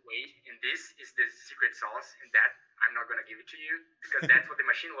 its own weight, and this is the secret sauce, and that I'm not going to give it to you because that's what the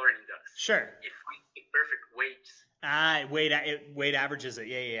machine learning does. Sure. It finds the perfect weights. Weight averages it.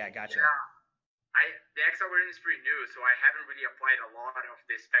 Yeah, gotcha. Yeah. The X algorithm is pretty new, so I haven't really applied a lot of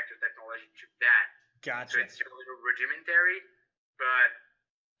the Spectro technology to that. Gotcha. So it's still a little rudimentary, but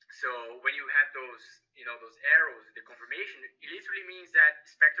so when you have those, those arrows, the confirmation, it literally means that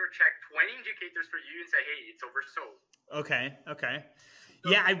Spectro checked 20 indicators for you and say, hey, it's oversold. Okay.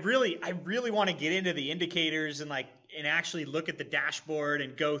 So, yeah, I really want to get into the indicators and actually look at the dashboard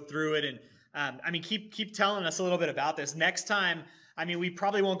and go through it and keep telling us a little bit about this. Next time, we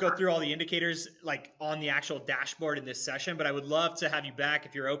probably won't go through all the indicators on the actual dashboard in this session, but I would love to have you back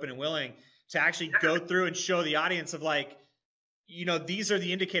if you're open and willing to actually go through and show the audience of these are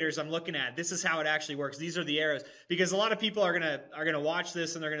the indicators I'm looking at. This is how it actually works. These are the arrows. Because a lot of people are gonna watch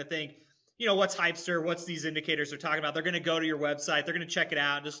this and they're gonna think, what's Hypester? What's these indicators they're talking about? They're gonna go to your website. They're gonna check it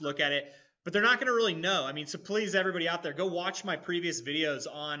out, just look at it. But they're not gonna really know. So please, everybody out there, go watch my previous videos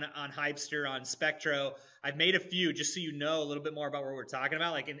on Hypester, on Spectro. I've made a few just so you know a little bit more about what we're talking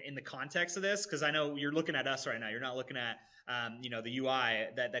about, in the context of this, because I know you're looking at us right now. You're not looking at the UI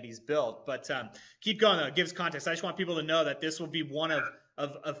that he's built. But keep going, though. It gives context. I just want people to know that this will be one of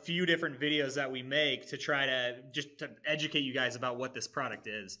a few different videos that we make to try to educate you guys about what this product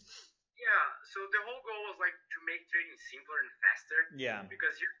is. Yeah, so the whole goal was to make trading simpler and faster. Yeah.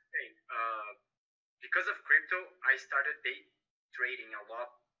 Because here's the thing, because of crypto, I started day trading a lot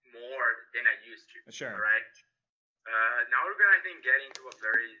more than I used to. Sure. All right. Now we're gonna, I think, get into a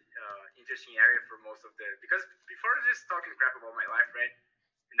very interesting area for most of because before just talking crap about my life, right?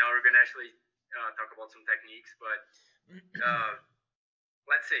 Now we're gonna actually talk about some techniques, but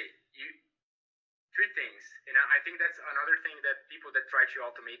let's say three things, and I think that's another thing that people that try to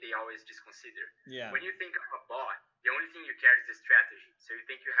automate, they always just consider. Yeah. When you think of a bot, the only thing you care is the strategy. So you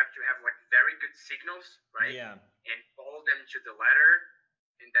think you have to have very good signals, right? Yeah. And follow them to the letter,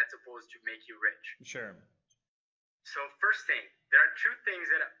 and that's supposed to make you rich. Sure. So first thing, there are two things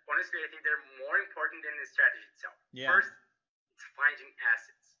that honestly I think they're more important than the strategy itself. Yeah. First, it's finding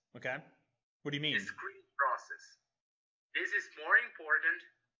assets. Okay. What do you mean? The screening process. This is more important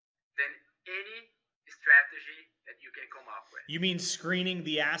than any strategy that you can come up with. You mean screening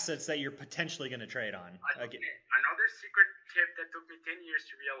the assets that you're potentially going to trade on? Another secret tip that took me 10 years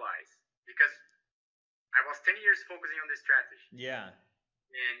to realize, because I was 10 years focusing on this strategy. Yeah.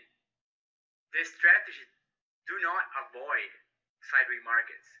 And this strategy do not avoid sideways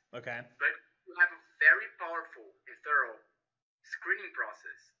markets. Okay. But you have a very powerful and thorough screening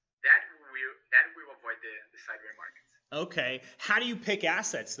process that will avoid the sideways markets. Okay. How do you pick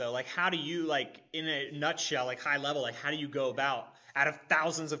assets though? How do you in a nutshell, high level, how do you go about out of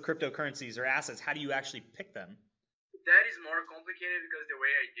thousands of cryptocurrencies or assets, how do you actually pick them? That is more complicated because the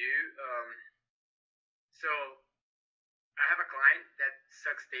way I do, so I have a client that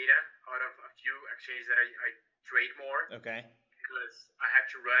sucks data out of a few exchanges that I trade more. Okay. Because I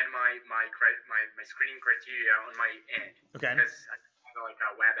have to run my screening criteria on my end. Okay. Because I don't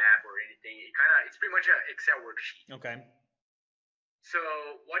have a web app or anything. It's pretty much an Excel worksheet. Okay. So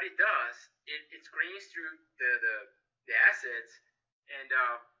what it does, it screens through the assets, and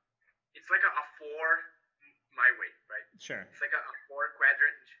it's like a four my way, right? Sure. It's like a four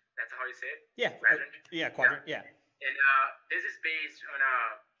quadrant. That's how you say it. Yeah. Quadrant. Quadrant. Yeah. And this is based on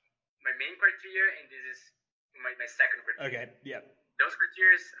my main criteria, and this is my second criteria. Okay. Yeah. Those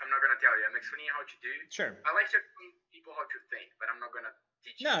criteria, I'm not gonna tell you. I'm explaining how to do. Sure. I like to explain people how to think, but I'm not gonna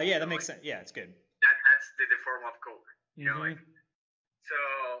teach you. No, yeah, that makes sense. Yeah, it's good. That's the form of code. You know, so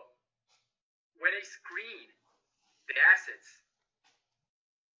when I screen the assets,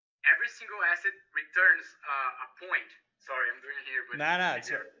 every single asset returns a point. Sorry, I'm doing here, but no,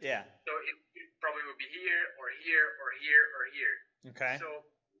 yeah. So it probably will be here or here or here or here. Okay. So 95%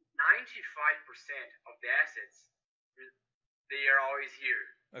 of the assets, they are always here.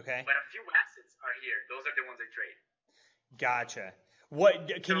 Okay. But a few assets are here. Those are the ones I trade. Gotcha. What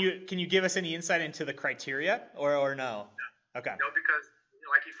can you give us any insight into the criteria or no? Okay. No, because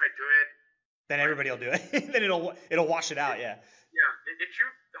like if I do it, then everybody will do it. Then it'll wash it out. Yeah. Yeah. The two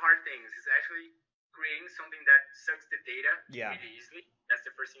hard things is actually creating something that sucks the data really easily. That's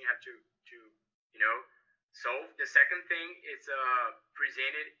the first thing you have to solve. The second thing is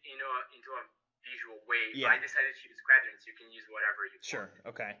present it into a visual way. Yeah. I decided to use quadrants. You can use whatever you want. Sure.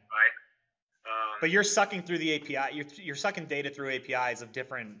 Okay. Right. But you're sucking through the API. You're sucking data through APIs of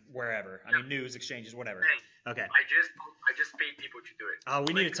different wherever. I mean, news exchanges, whatever. Okay. I just paid people to do it. Oh,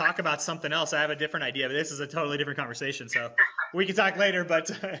 we need to talk about something else. I have a different idea, but this is a totally different conversation. So we can talk later. But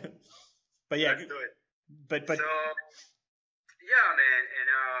yeah. Let's do it. But so yeah, man, and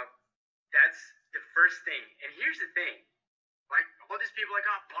that's the first thing. And here's the thing, like all these people like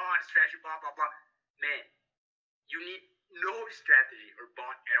bot strategy, blah blah blah. Man, you need no strategy or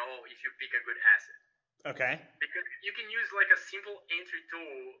bot at all if you pick a good asset. Okay. Because you can use like a simple entry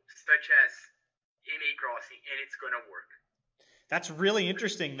tool such as MA crossing and it's gonna work. That's really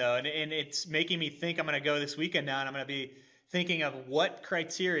interesting though, and it's making me think I'm gonna go this weekend now and I'm gonna be thinking of what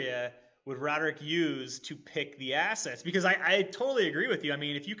criteria would Roderick use to pick the assets, because I totally agree with you. I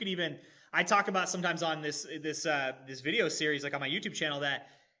mean, if you could even, I talk about sometimes on this video series, like on my YouTube channel, that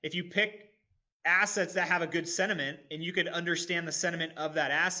if you pick assets that have a good sentiment and you could understand the sentiment of that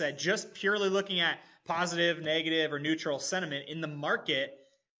asset just purely looking at positive, negative, or neutral sentiment in the market,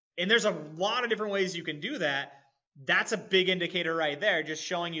 and there's a lot of different ways you can do that, that's a big indicator right there, just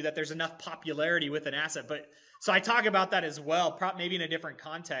showing you that there's enough popularity with an asset. But so I talk about that as well, maybe in a different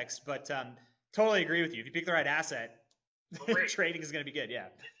context, but totally agree with you. If you pick the right asset, trading is going to be good. Yeah.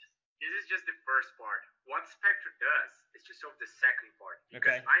 This is just the first part. What Spectro does is just solve the second part.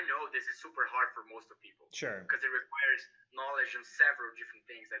 Because I know this is super hard for most of people. Sure. Because it requires knowledge on several different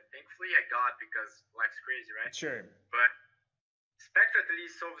things that thankfully I got because life's crazy, right? Sure. But Spectro at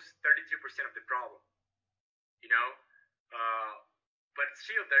least solves 33% of the problem. But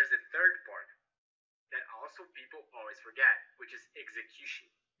still there's the third part that also people always forget, which is execution.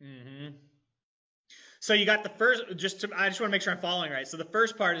 Mm-hmm. So you got the first, I just want to make sure I'm following right. So the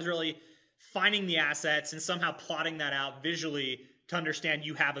first part is really finding the assets and somehow plotting that out visually to understand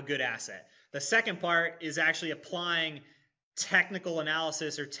you have a good asset. The second part is actually applying technical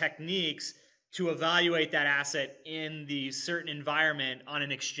analysis or techniques to evaluate that asset in the certain environment on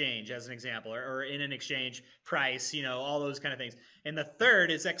an exchange, as an example, or in an exchange price, all those kind of things. And the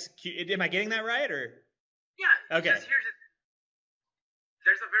third is execute. Am I getting that right, or? Yeah. Okay. There's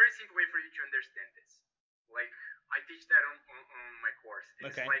a very simple way for you to understand this. Like, I teach that on my course.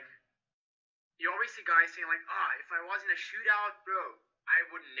 It's like, you always see guys saying like, if I was in a shootout, bro, I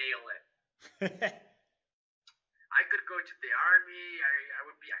would nail it. I could go to the army, I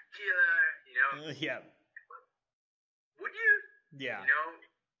would be a killer, Yeah. Would you? Yeah.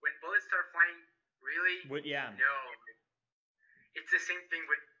 When bullets start flying, really? Yeah. No. It's the same thing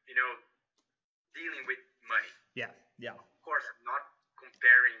with, dealing with money. Yeah. Yeah. Of course, I'm not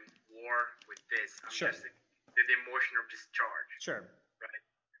comparing war with this. I'm just the emotional discharge. Sure. Right?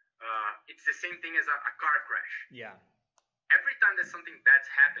 It's the same thing as a car crash. Yeah. Every time that something bad's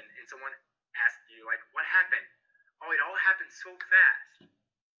happened and someone asks you, like, what happened? Oh, it all happened so fast.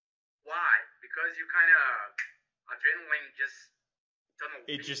 Why? Because you kind of, adrenaline just tunnel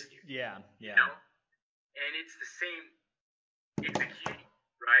vision you. Yeah. And it's the same executing,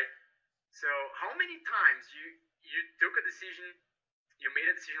 right? So how many times you took a decision, you made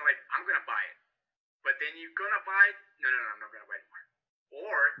a decision like, I'm going to buy it. But then you're going to buy it? No, I'm not going to buy it anymore.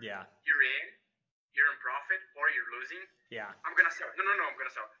 Or you're in profit, or you're losing. Yeah. I'm going to sell. No, I'm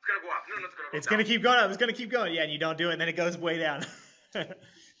going to sell. It's going to go up. No, it's going to go down. It's going to keep going up. It's going to keep going. Yeah, and you don't do it, and then it goes way down.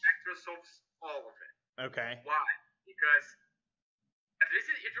 Spectro solves all of it. Okay. Why? Because at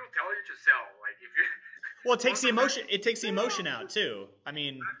least it will tell you to sell. Like if you. Well, it takes the emotion. It takes the emotion out too. I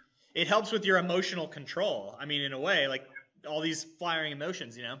mean, it helps with your emotional control. I mean, in a way, like all these firing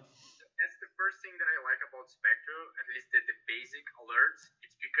emotions, That's the first thing that I like about Spectro, at least the basic alerts.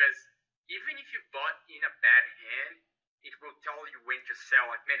 It's because even if you bought in a bad hand, it will tell you when to sell.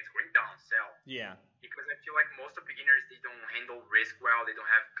 Like, man, it's going down, sell. Yeah. Because I feel like most of beginners, they don't handle risk well. They don't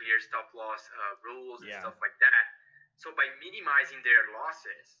have clear stop loss rules and stuff like that. So by minimizing their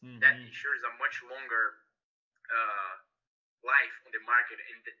losses, that ensures a much longer life on the market.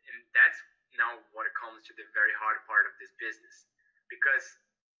 And that's now what comes to the very hard part of this business. Because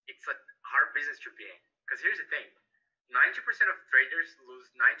it's a hard business to be in. Because here's the thing. 90% of traders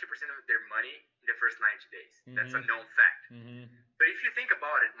lose 90% of their money in the first 90 days. That's a known fact. So if you think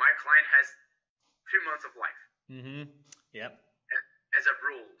about it, my client has 3 months of life. Yep. As a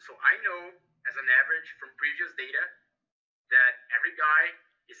rule. So I know, as an average from previous data, that every guy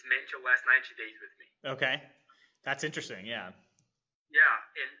is meant to last 90 days with me. Okay. That's interesting, yeah. Yeah,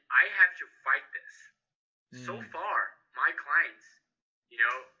 and I have to fight this. So far, my clients,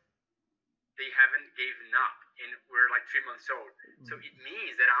 they haven't given up, and we're like 3 months old. So it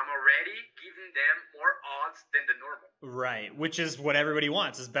means that I'm already giving them more odds than the normal. Right, which is what everybody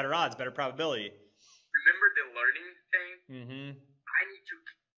wants, is better odds, better probability. Remember the learning thing? I need to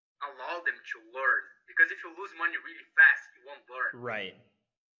allow them to learn, because if you lose money really fast, you won't learn. Right.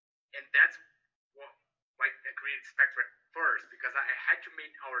 And that's what, like, I created Spectro first, because I had to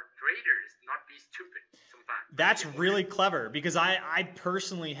make our traders not be stupid sometimes. That's really clever, because I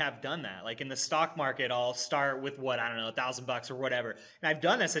personally have done that. Like in the stock market, I'll start with what, I don't know, $1,000 or whatever. And I've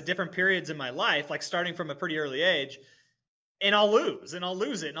done this at different periods in my life, like starting from a pretty early age, and I'll lose and I'll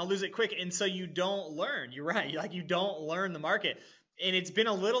lose it and I'll lose it quick. And so you don't learn. You're right. Like you don't learn the market. And it's been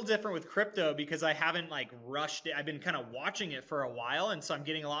a little different with crypto because I haven't like rushed it. I've been kind of watching it for a while, and so I'm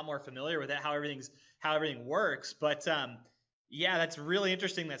getting a lot more familiar with it, how everything works. But yeah, that's really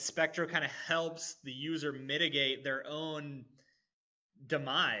interesting that Spectro kind of helps the user mitigate their own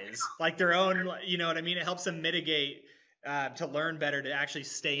demise, like their own, you know what I mean? It helps them mitigate to learn better, to actually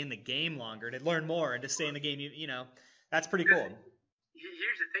stay in the game longer, to learn more, and to stay in the game. You know, that's pretty cool.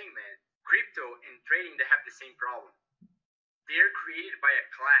 Here's the thing, man. Crypto and trading, they have the same problem. They're created by a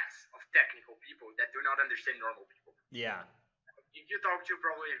class of technical people that do not understand normal people. Yeah. If you talk to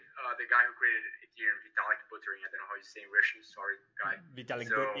probably the guy who created Ethereum, Vitalik Buterin, I don't know how you say in Russian, sorry, guy. Vitalik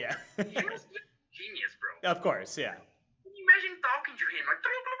Buterin, yeah. He was a genius, bro. Of course, yeah. Can you imagine talking to him? Like,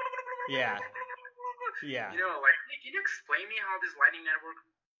 yeah. Yeah. You know, like, hey, can you explain me how this Lightning Network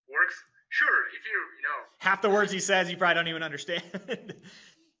works? Sure, if you know. Half the words he says, you probably don't even understand.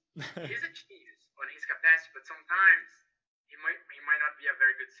 He's a genius on his capacity, but sometimes he might not be a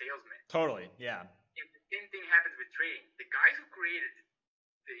very good salesman. Totally, yeah. And the same thing happens with trading. The guys who created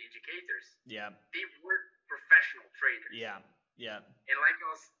the indicators, they were professional traders. Yeah, yeah. And like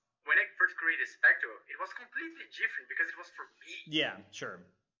when I first created Spectro, it was completely different because it was for me. Yeah, sure.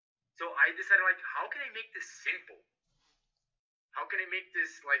 So I decided, like, how can I make this simple? How can I make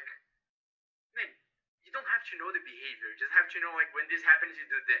this, like, man, you don't have to know the behavior. Just have to know, like, when this happens, you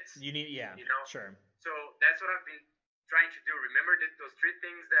do this. You need, yeah, you know? Sure. So that's what I've been trying to do. Remember those three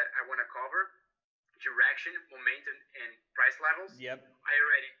things that I want to cover? Direction, momentum, and price levels. Yep. I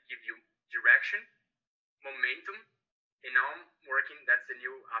already give you direction, momentum, and now I'm working. That's the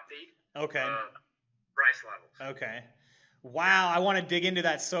new update. Okay. Price levels. Okay. Wow, I want to dig into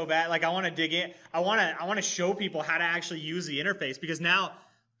that so bad. Like I want to dig in. I want to show people how to actually use the interface, because now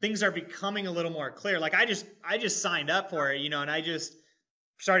things are becoming a little more clear. Like I just signed up for it, you know, and I just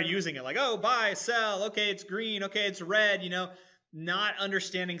started using it. Like, oh, buy, sell. Okay, it's green. Okay, it's red. You know. Not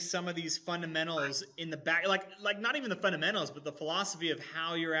understanding some of these fundamentals in the back, like not even the fundamentals, but the philosophy of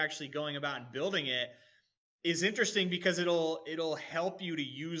how you're actually going about and building it is interesting, because it'll help you to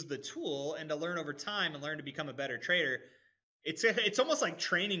use the tool and to learn over time and learn to become a better trader. It's almost like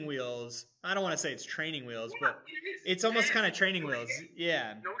training wheels. I don't want to say it's training wheels, but it's almost kind of training wheels.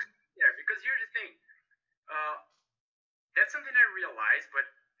 Yeah. No, yeah, because here's the thing. That's something I realized, but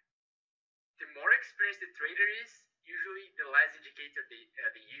the more experienced the trader is, usually the last indicator they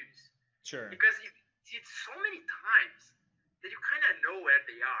use. Sure. Because you see it so many times that you kind of know where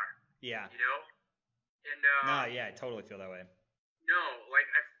they are. Yeah. You know? And no, yeah, I totally feel that way. No, like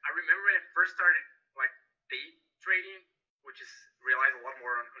I remember when I first started like day trading, which is relies a lot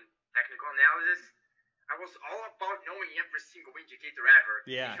more on technical analysis. I was all about knowing every single indicator ever.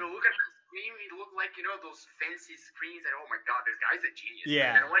 Yeah. If you look at the screen, it looked like, you know, those fancy screens that, oh my god, this guy's a genius.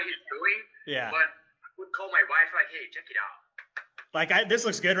 Yeah. I don't know what he's doing. Yeah. But would call my wife like, hey, check it out. Like, this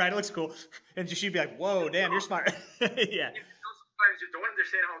looks good, right? It looks cool. And she'd be like, whoa, damn, you're smart. Yeah. Sometimes you don't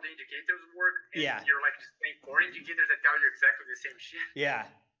understand how the indicators work. And you're like just saying 4 indicators that tell you exactly the same shit. Yeah.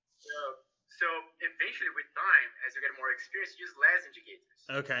 So eventually with time, as you get more experience, use less indicators.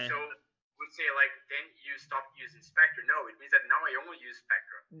 Okay. So would say like, then you stop using Spectro. No, it means that now I only use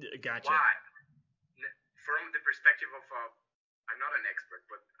Spectro. Gotcha. Why? From the perspective of, I'm not an expert,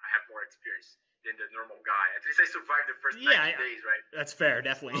 but I have more experience than the normal guy. At least I survived the first 90 days, right? That's fair,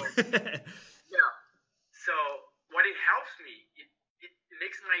 definitely. Yeah. So what it helps me, it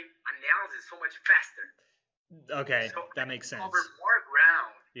makes my analysis so much faster. Okay, so that makes sense. Cover more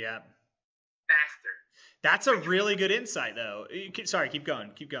ground. Yeah. Faster. That's a really good insight, though. Sorry, keep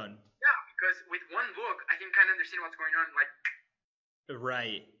going. Yeah, because with one look, I can kind of understand what's going on. Like,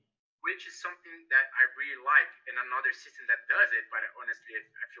 right. which is something that I really like, and another system that does it. But honestly,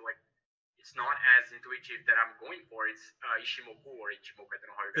 I feel like it's not as intuitive that I'm going for. It's Ishimoku or Ichimoku. I don't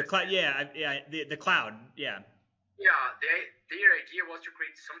know how you guys cloud, the cloud, yeah. Yeah, their idea was to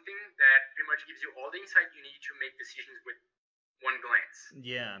create something that pretty much gives you all the insight you need to make decisions with one glance.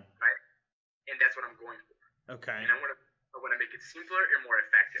 Yeah. Right? And that's what I'm going for. Okay. And I want to make it simpler and more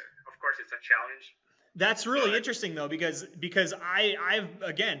effective. Of course, it's a challenge. That's really interesting though, because I've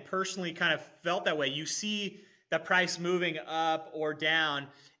again personally kind of felt that way. You see the price moving up or down,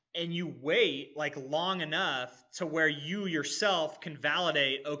 and you wait like long enough to where you yourself can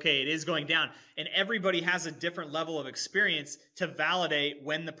validate, okay, it is going down. And everybody has a different level of experience to validate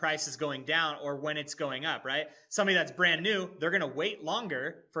when the price is going down or when it's going up, right? Somebody that's brand new, they're going to wait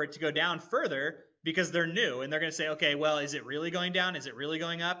longer for it to go down further because they're new, and they're going to say, okay, well, is it really going down? Is it really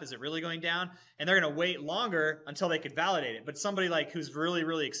going up? Is it really going down? And they're going to wait longer until they could validate it. But somebody like who's really,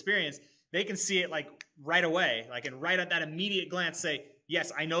 really experienced, they can see it like right away, like, and right at that immediate glance say,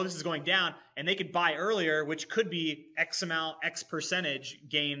 yes, I know this is going down, and they could buy earlier, which could be X amount, X percentage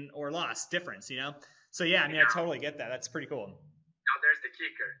gain or loss difference, you know? So yeah, I mean, I totally get that. That's pretty cool. Now there's the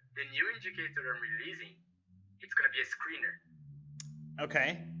kicker. The new indicator I'm releasing, it's going to be a screener.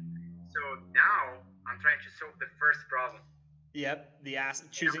 Okay. So now I'm trying to solve the first problem. Yep, the asset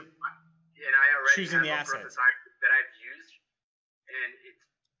choosing. And I already choosing have the a assets prototype that I've used, and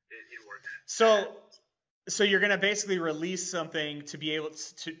it works. So you're going to basically release something to be able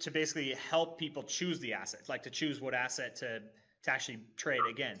to basically help people choose the assets, like to choose what asset to actually trade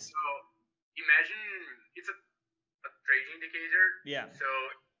against. So imagine it's a trading indicator. Yeah. So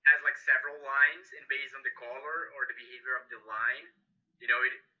it has like several lines, and based on the color or the behavior of the line, you know,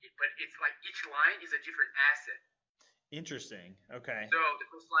 but it's like each line is a different asset. Interesting. Okay. So the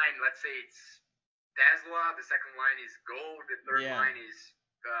first line, let's say it's Tesla. The second line is gold. The third line is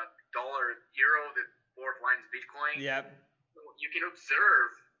dollar, euro. The fourth line is Bitcoin. Yep. So you can observe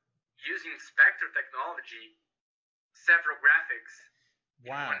using Spectro technology several graphics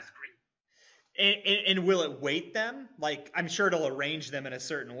in one screen. And will it weight them? Like, I'm sure it'll arrange them in a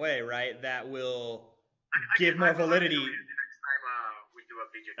certain way, right? That will give more validity. Next time we do a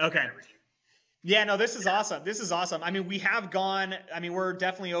video. Okay. Yeah, no, this is awesome. This is awesome. I mean, we have gone, I mean, we're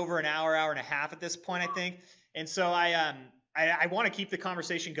definitely over an hour and a half at this point, I think. And so I want to keep the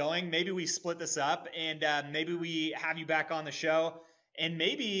conversation going. Maybe we split this up, and maybe we have you back on the show. And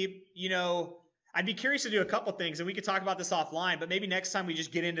maybe, you know, I'd be curious to do a couple things, and we could talk about this offline, but maybe next time we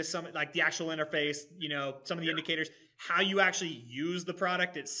just get into some, like the actual interface, you know, some of the indicators, how you actually use the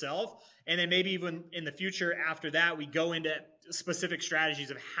product itself. And then maybe even in the future after that, we go into specific strategies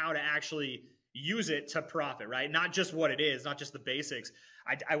of how to actually use it to profit, right? Not just what it is, not just the basics.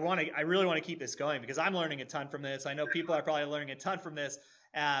 I really want to keep this going because I'm learning a ton from this. I know people are probably learning a ton from this,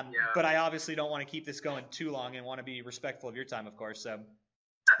 but I obviously don't want to keep this going too long and want to be respectful of your time, of course. So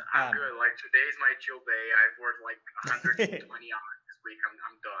I'm good. Like today's my chill day. I've worked like 120 hours this week.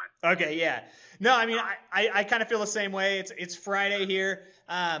 I'm done. Okay, yeah. No, I mean, I kind of feel the same way. It's Friday here.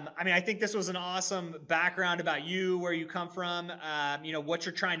 I mean, I think this was an awesome background about you, where you come from, you know, what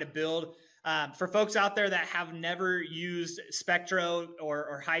you're trying to build. For folks out there that have never used Spectro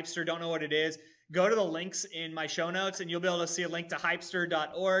or Hypester, don't know what it is, go to the links in my show notes and you'll be able to see a link to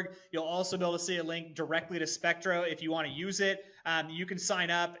hypester.org. You'll also be able to see a link directly to Spectro if you want to use it. You can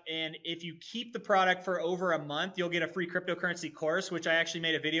sign up, and if you keep the product for over a month, you'll get a free cryptocurrency course, which I actually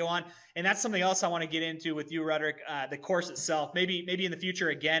made a video on. And that's something else I want to get into with you, Roderick, the course itself, maybe in the future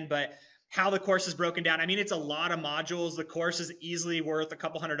again, but how the course is broken down. I mean, it's a lot of modules. The course is easily worth a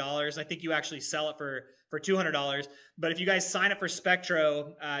couple $100s. I think you actually sell it for $200. But if you guys sign up for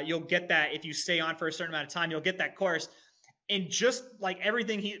Spectro, you'll get that. If you stay on for a certain amount of time, you'll get that course. And just like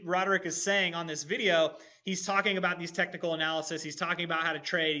everything Roderick is saying on this video, he's talking about these technical analysis. He's talking about how to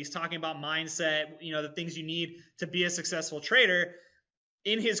trade. He's talking about mindset, you know, the things you need to be a successful trader.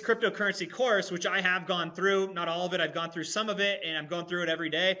 In his cryptocurrency course, which I have gone through, not all of it, I've gone through some of it, and I'm going through it every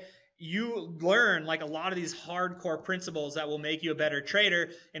day. You learn like a lot of these hardcore principles that will make you a better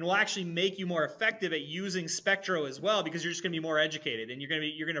trader and will actually make you more effective at using Spectro as well, because you're just going to be more educated and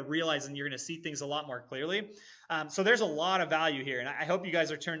you're going to realize and you're going to see things a lot more clearly. So there's a lot of value here, and I hope you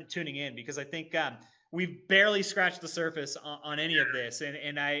guys are tuning in, because I think we've barely scratched the surface on any of this,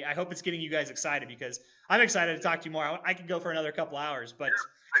 and I hope it's getting you guys excited, because I'm excited to talk to you more. I could go for another couple hours, but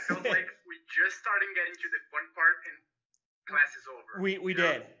I felt like we just started getting to the fun part, and class is over.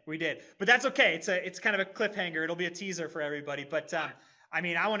 We did, but that's okay. It's kind of a cliffhanger. It'll be a teaser for everybody. But I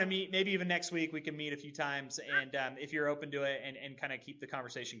mean, I want to meet, maybe even next week we can meet a few times, and if you're open to it, and kind of keep the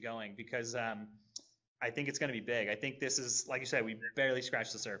conversation going, because I think it's going to be big. I think this is, like you said, we barely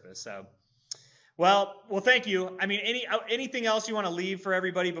scratched the surface. So, well, thank you. I mean, anything else you want to leave for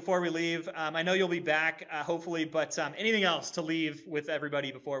everybody before we leave? I know you'll be back, hopefully, but anything else to leave with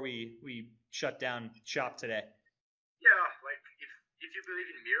everybody before we shut down shop today? Yeah, like if you believe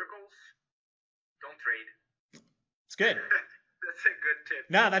in miracles, don't trade. It's good. That's a good tip.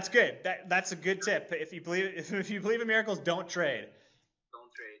 No, that's good. That's a good tip. If you believe in miracles, don't trade.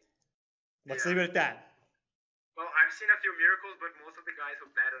 Don't trade. Let's leave it at that. Well, I've seen a few miracles, but most of the guys who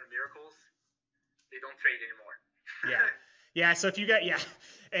bet on miracles, they don't trade anymore. Yeah. So if you got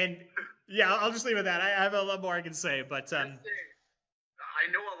I'll just leave it at that. I have a lot more I can say, but I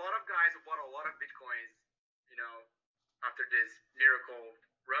know a lot of guys who bought a lot of bitcoins, after this miracle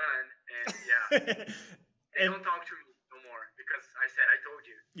run, and they don't talk to me no more because I said I told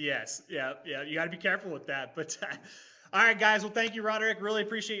you. Yes, yeah. You got to be careful with that, but. All right, guys. Well, thank you, Roderick. Really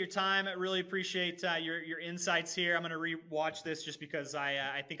appreciate your time. I really appreciate your insights here. I'm going to re-watch this just because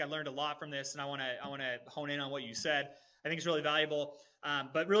I think I learned a lot from this, and I want to hone in on what you said. I think it's really valuable.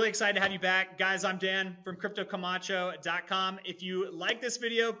 But really excited to have you back. Guys, I'm Dan from CryptoCamacho.com. If you like this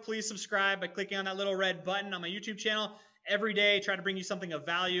video, please subscribe by clicking on that little red button on my YouTube channel. Every day, try to bring you something of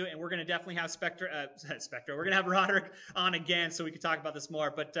value, and we're going to definitely have Spectro. We're going to have Roderick on again so we can talk about this more.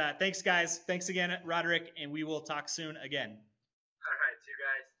 But thanks, guys. Thanks again, Roderick, and we will talk soon again. All right. See you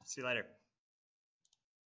guys. See you later.